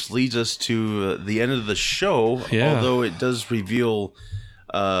pretty much leads us to the end of the show. Yeah. Although it does reveal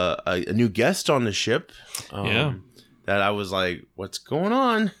a new guest on the ship. That I was like, what's going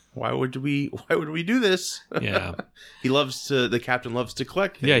on? Why would we do this? Yeah. The captain loves to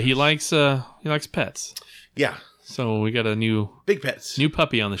collect things. Yeah, he likes pets. Yeah. So we got a new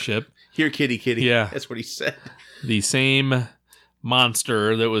puppy on the ship. Here, kitty. Yeah. That's what he said. The same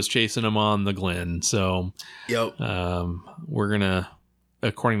monster that was chasing him on the Glen. So we're gonna,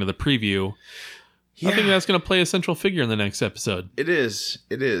 according to the preview, I think that's gonna play a central figure in the next episode. It is.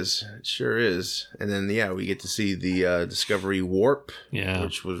 It sure is. And then we get to see the Discovery warp,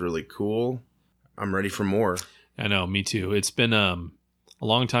 which was really cool. I'm ready for more. I know, me too. It's been a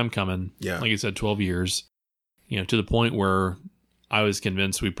long time coming. Yeah. Like you said, 12 years. To the point where I was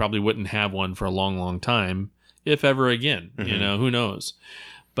convinced we probably wouldn't have one for a long, long time, if ever again. Mm-hmm. Who knows?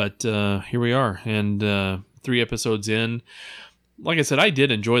 But here we are, and 3 episodes in. Like I said, I did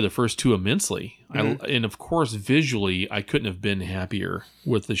enjoy the first 2 immensely. Mm-hmm. And of course, visually, I couldn't have been happier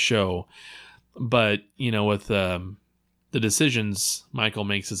with the show. But, with the decisions Michael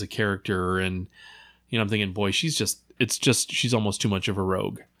makes as a character, and, I'm thinking, boy, she's almost too much of a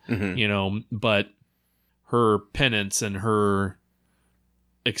rogue. Mm-hmm. But her penance and her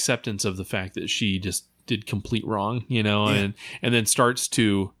acceptance of the fact that she just did complete wrong, and then starts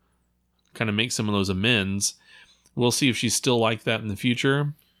to kind of make some of those amends. We'll see if she's still like that in the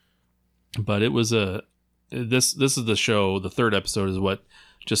future. But it was this is the show. The third episode is what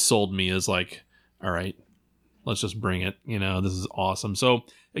just sold me as like, all right, let's just bring it. This is awesome. So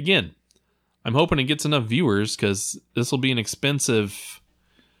again, I'm hoping it gets enough viewers because this will be an expensive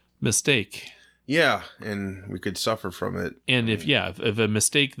mistake. Yeah, and we could suffer from it. And if a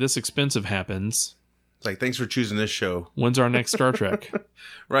mistake this expensive happens, it's like, thanks for choosing this show. When's our next Star Trek?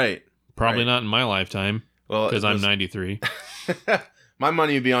 Right. Probably not in my lifetime. Well, because I'm 93. My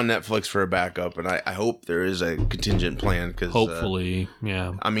money would be on Netflix for a backup, and I hope there is a contingent plan. Cause, hopefully,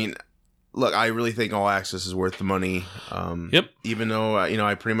 yeah. I mean, look, I really think All Access is worth the money. Yep. Even though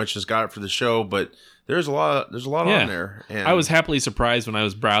I pretty much just got it for the show, but there's a lot on there. And I was happily surprised when I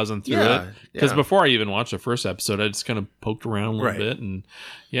was browsing through it because before I even watched the first episode, I just kind of poked around a little bit, and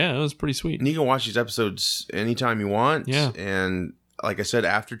it was pretty sweet. And you can watch these episodes anytime you want. Yeah. And like I said,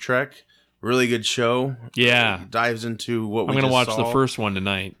 After Trek. Really good show. Yeah, dives into what I'm going to watch the first one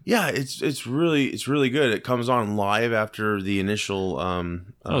tonight. Yeah, it's really good. It comes on live after the initial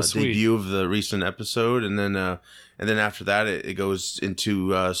debut of the recent episode, and then after that it goes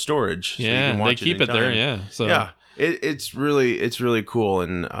into storage. Yeah, so you can watch they keep it there. Yeah, so yeah, it's really cool,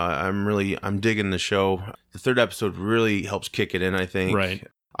 and I'm digging the show. The third episode really helps kick it in, I think. Right.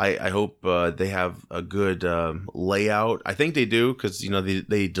 I hope they have a good layout. I think they do because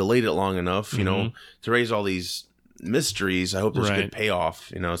they delayed it long enough, to raise all these mysteries. I hope there's good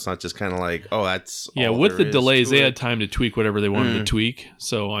payoff. It's not just kind of like, oh, that's all with the delays, they had time to tweak whatever they wanted to tweak.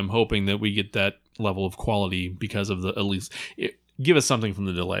 So I'm hoping that we get that level of quality because of at least give us something from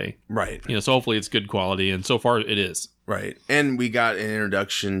the delay, right? So hopefully it's good quality, and so far it is. Right, and we got an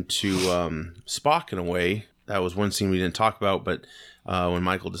introduction to Spock in a way. That was one scene we didn't talk about, but. When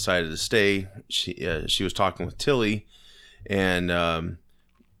Michael decided to stay, she was talking with Tilly, and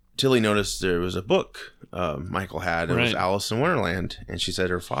Tilly noticed there was a book Michael had. It was Alice in Wonderland, and she said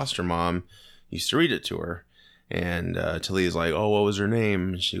her foster mom used to read it to her. And Tilly is like, "Oh, what was her name?"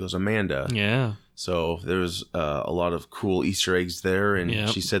 And she goes, "Amanda." Yeah. So there was a lot of cool Easter eggs there, and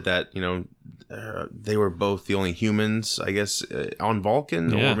she said that they were both the only humans, I guess, on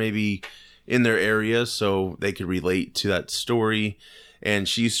Vulcan, or maybe in their area, so they could relate to that story. And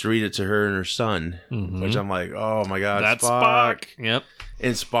she used to read it to her and her son, which I'm like, oh my god, that's Spock. Yep.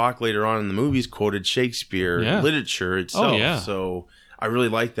 And Spock later on in the movies quoted Shakespeare literature itself. So I really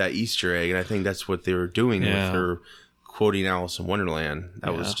like that Easter egg, and I think that's what they were doing with her quoting Alice in Wonderland.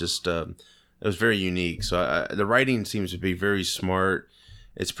 That was just it was very unique. So the writing seems to be very smart.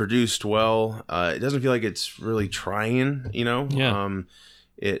 It's produced well. It doesn't feel like it's really trying,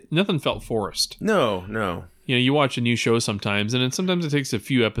 Nothing felt forced. No. You watch a new show sometimes, and sometimes it takes a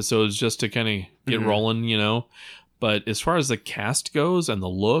few episodes just to kind of get rolling, But as far as the cast goes and the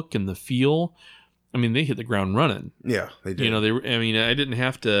look and the feel, I mean, they hit the ground running. Yeah, they did. I didn't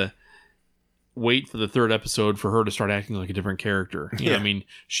have to wait for the third episode for her to start acting like a different character. I mean,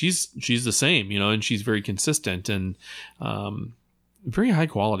 she's the same, and she's very consistent and very high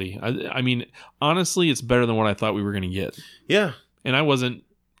quality. I mean, honestly, it's better than what I thought we were going to get. Yeah. And I wasn't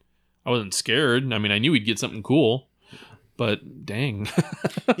scared. I mean, I knew we'd get something cool, but dang.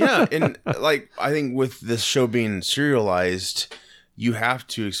 Yeah, and I think with this show being serialized, you have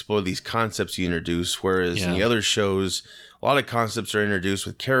to explore these concepts you introduce, whereas in the other shows, a lot of concepts are introduced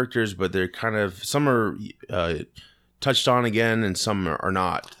with characters, but they're kind of, some are touched on again and some are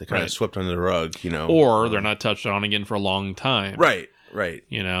not. They're kind of swept under the rug, Or they're not touched on again for a long time. Right.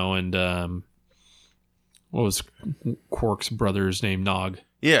 And what was Quark's brother's name? Nog.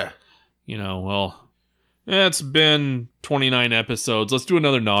 Yeah. It's been 29 episodes. Let's do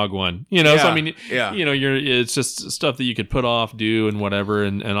another Nog one. So I mean, it's just stuff that you could put off, do, and whatever.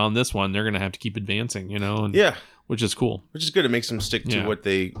 And on this one, they're going to have to keep advancing, and, which is cool. Which is good. It makes them stick to what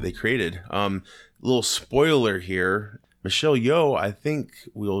they created. Little spoiler here. Michelle Yeoh, I think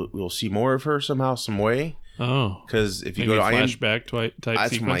we'll see more of her somehow, some way. Oh, because if you go to flashback type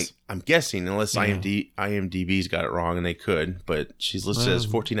sequence, I'm guessing, unless IMDb's got it wrong, and they could, but she's listed as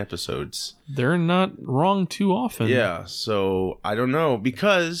 14 episodes. They're not wrong too often. Yeah, so I don't know,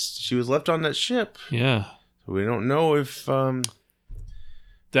 because she was left on that ship. Yeah, so we don't know if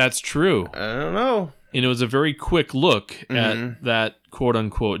that's true. I don't know. And it was a very quick look at that quote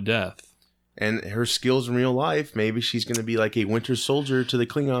unquote death. And her skills in real life, maybe she's going to be like a Winter Soldier to the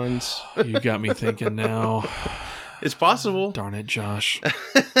Klingons. You got me thinking now. It's possible. Darn it, Josh.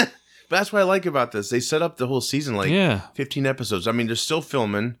 But that's what I like about this. They set up the whole season 15 episodes. I mean, they're still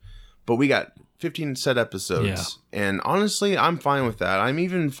filming, but we got 15 set episodes. Yeah. And honestly, I'm fine with that. I'm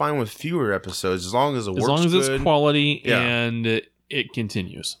even fine with fewer episodes as long as it works good. As long as it's quality and it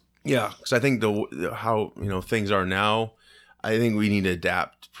continues. Yeah, because I think how things are now, I think we need to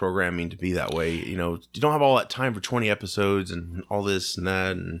adapt programming to be that way. You don't have all that time for 20 episodes and all this and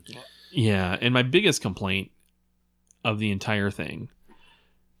that. And yeah, and my biggest complaint of the entire thing,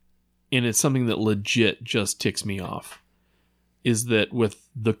 and it's something that legit just ticks me off, is that with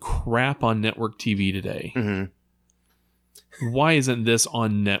the crap on network TV today, why isn't this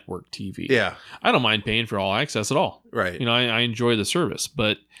on network TV? Yeah. I don't mind paying for All Access at all. Right. I enjoy the service,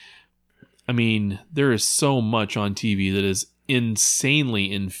 but I mean, there is so much on TV that is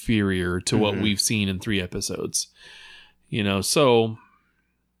insanely inferior to what we've seen in 3 episodes. So,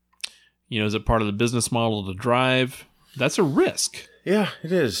 is it part of the business model to drive? That's a risk. Yeah,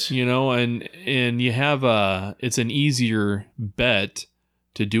 it is. And you have it's an easier bet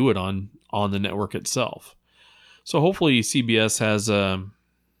to do it on the network itself. So hopefully CBS has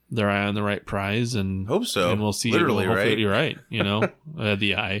their eye on the right prize, and hope so. And we'll see. Literally, right? You're right.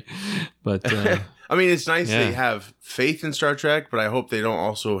 The eye, but I mean, it's nice they have faith in Star Trek, but I hope they don't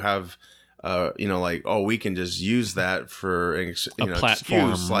also have. We can just use that for a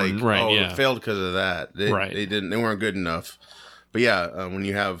platform, excuse, it failed because of that. They weren't good enough. But when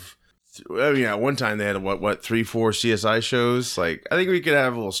you have, at one time they had 3-4 CSI shows. Like, I think we could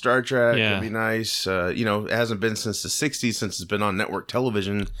have a little Star Trek. Yeah. It'd be nice. It hasn't been since the '60s since it's been on network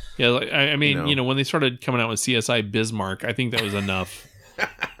television. Yeah, I mean, when they started coming out with CSI Bismarck, I think that was enough.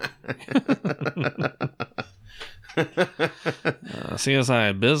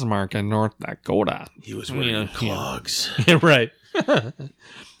 CSI Bismarck in North Dakota. He was wearing clogs. Yeah, right.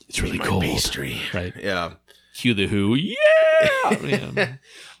 It's really cold. Pastry. Right. Yeah. Cue the Who. Yeah.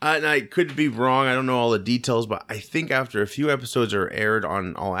 And I could be wrong. I don't know all the details, but I think after a few episodes are aired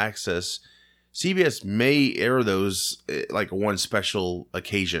on All Access, CBS may air those like one special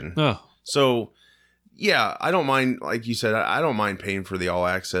occasion. Oh. So, yeah, I don't mind. Like you said, I don't mind paying for the All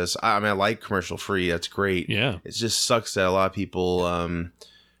Access. I mean, I like commercial free. That's great. Yeah. It just sucks that a lot of people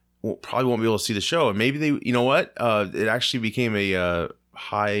probably won't be able to see the show. And maybe they, it actually became a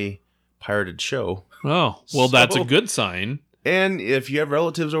high pirated show. Oh, well, that's a good sign. And if you have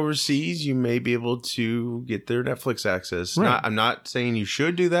relatives overseas, you may be able to get their Netflix access. Right. I'm not saying you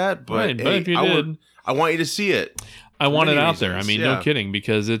should do that, but, but if you did, I want you to see it. I want it out there. I mean, no kidding,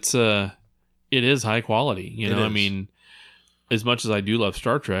 because it is high quality. I mean, as much as I do love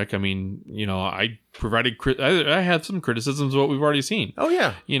Star Trek, I mean, I provided I had some criticisms of what we've already seen. Oh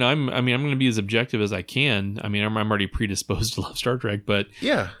yeah. I'm going to be as objective as I can. I mean, I'm already predisposed to love Star Trek, but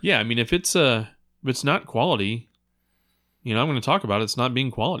yeah. I mean, if it's not quality, I'm going to talk about it. It's not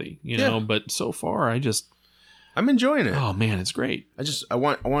being quality, but so far I'm enjoying it. Oh man, it's great. I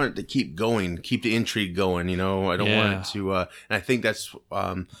want it to keep going, keep the intrigue going. I don't want it to. And I think that's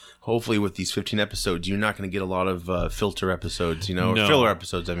hopefully with these 15 episodes, you're not going to get a lot of filter episodes, or filler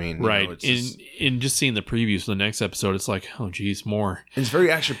episodes. I mean, right? In just seeing the previews for the next episode, it's like, oh geez, more. It's very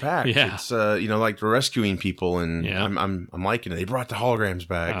action packed. Yeah, it's like they're rescuing people, and I'm liking it. They brought the holograms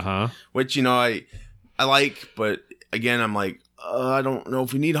back, which I like, but again, I'm like. I don't know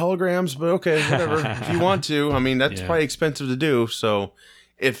if we need holograms, but okay, whatever. If you want to, I mean, that's probably expensive to do. So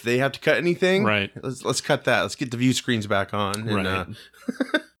if they have to cut anything, right, let's cut that. Let's get the view screens back on. And, right.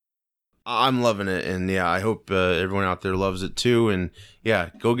 I'm loving it. And I hope everyone out there loves it too. And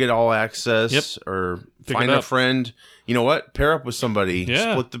go get All Access or find a friend. You know what? Pair up with somebody.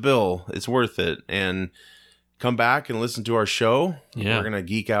 Yeah. Split the bill. It's worth it. And come back and listen to our show. Yeah. We're going to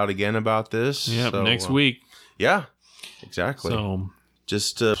geek out again about this. Yeah. So, next week. Yeah. Exactly. So,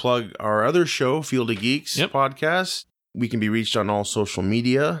 just to plug our other show, Field of Geeks podcast. We can be reached on all social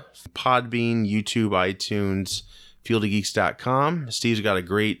media, Podbean, YouTube, iTunes, fieldofgeeks.com. Steve's got a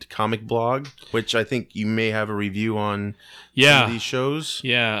great comic blog, which I think you may have a review on some of these shows.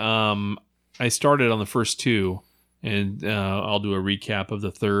 Yeah. I started on the first 2, and I'll do a recap of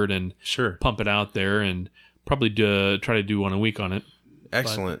the third and pump it out there, and probably try to do one a week on it.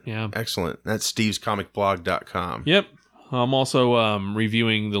 Excellent. But, excellent. That's stevescomicblog.com. Yep. I'm also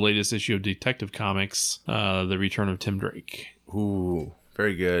reviewing the latest issue of Detective Comics, The Return of Tim Drake. Ooh,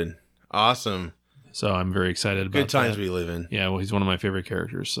 very good. Awesome. So I'm very excited about Good times that. we live in. Yeah, well, he's one of my favorite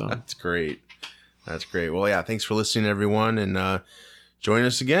characters. So That's great. Well, thanks for listening, everyone, and join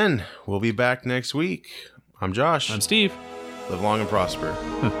us again. We'll be back next week. I'm Josh. I'm Steve. Live long and prosper.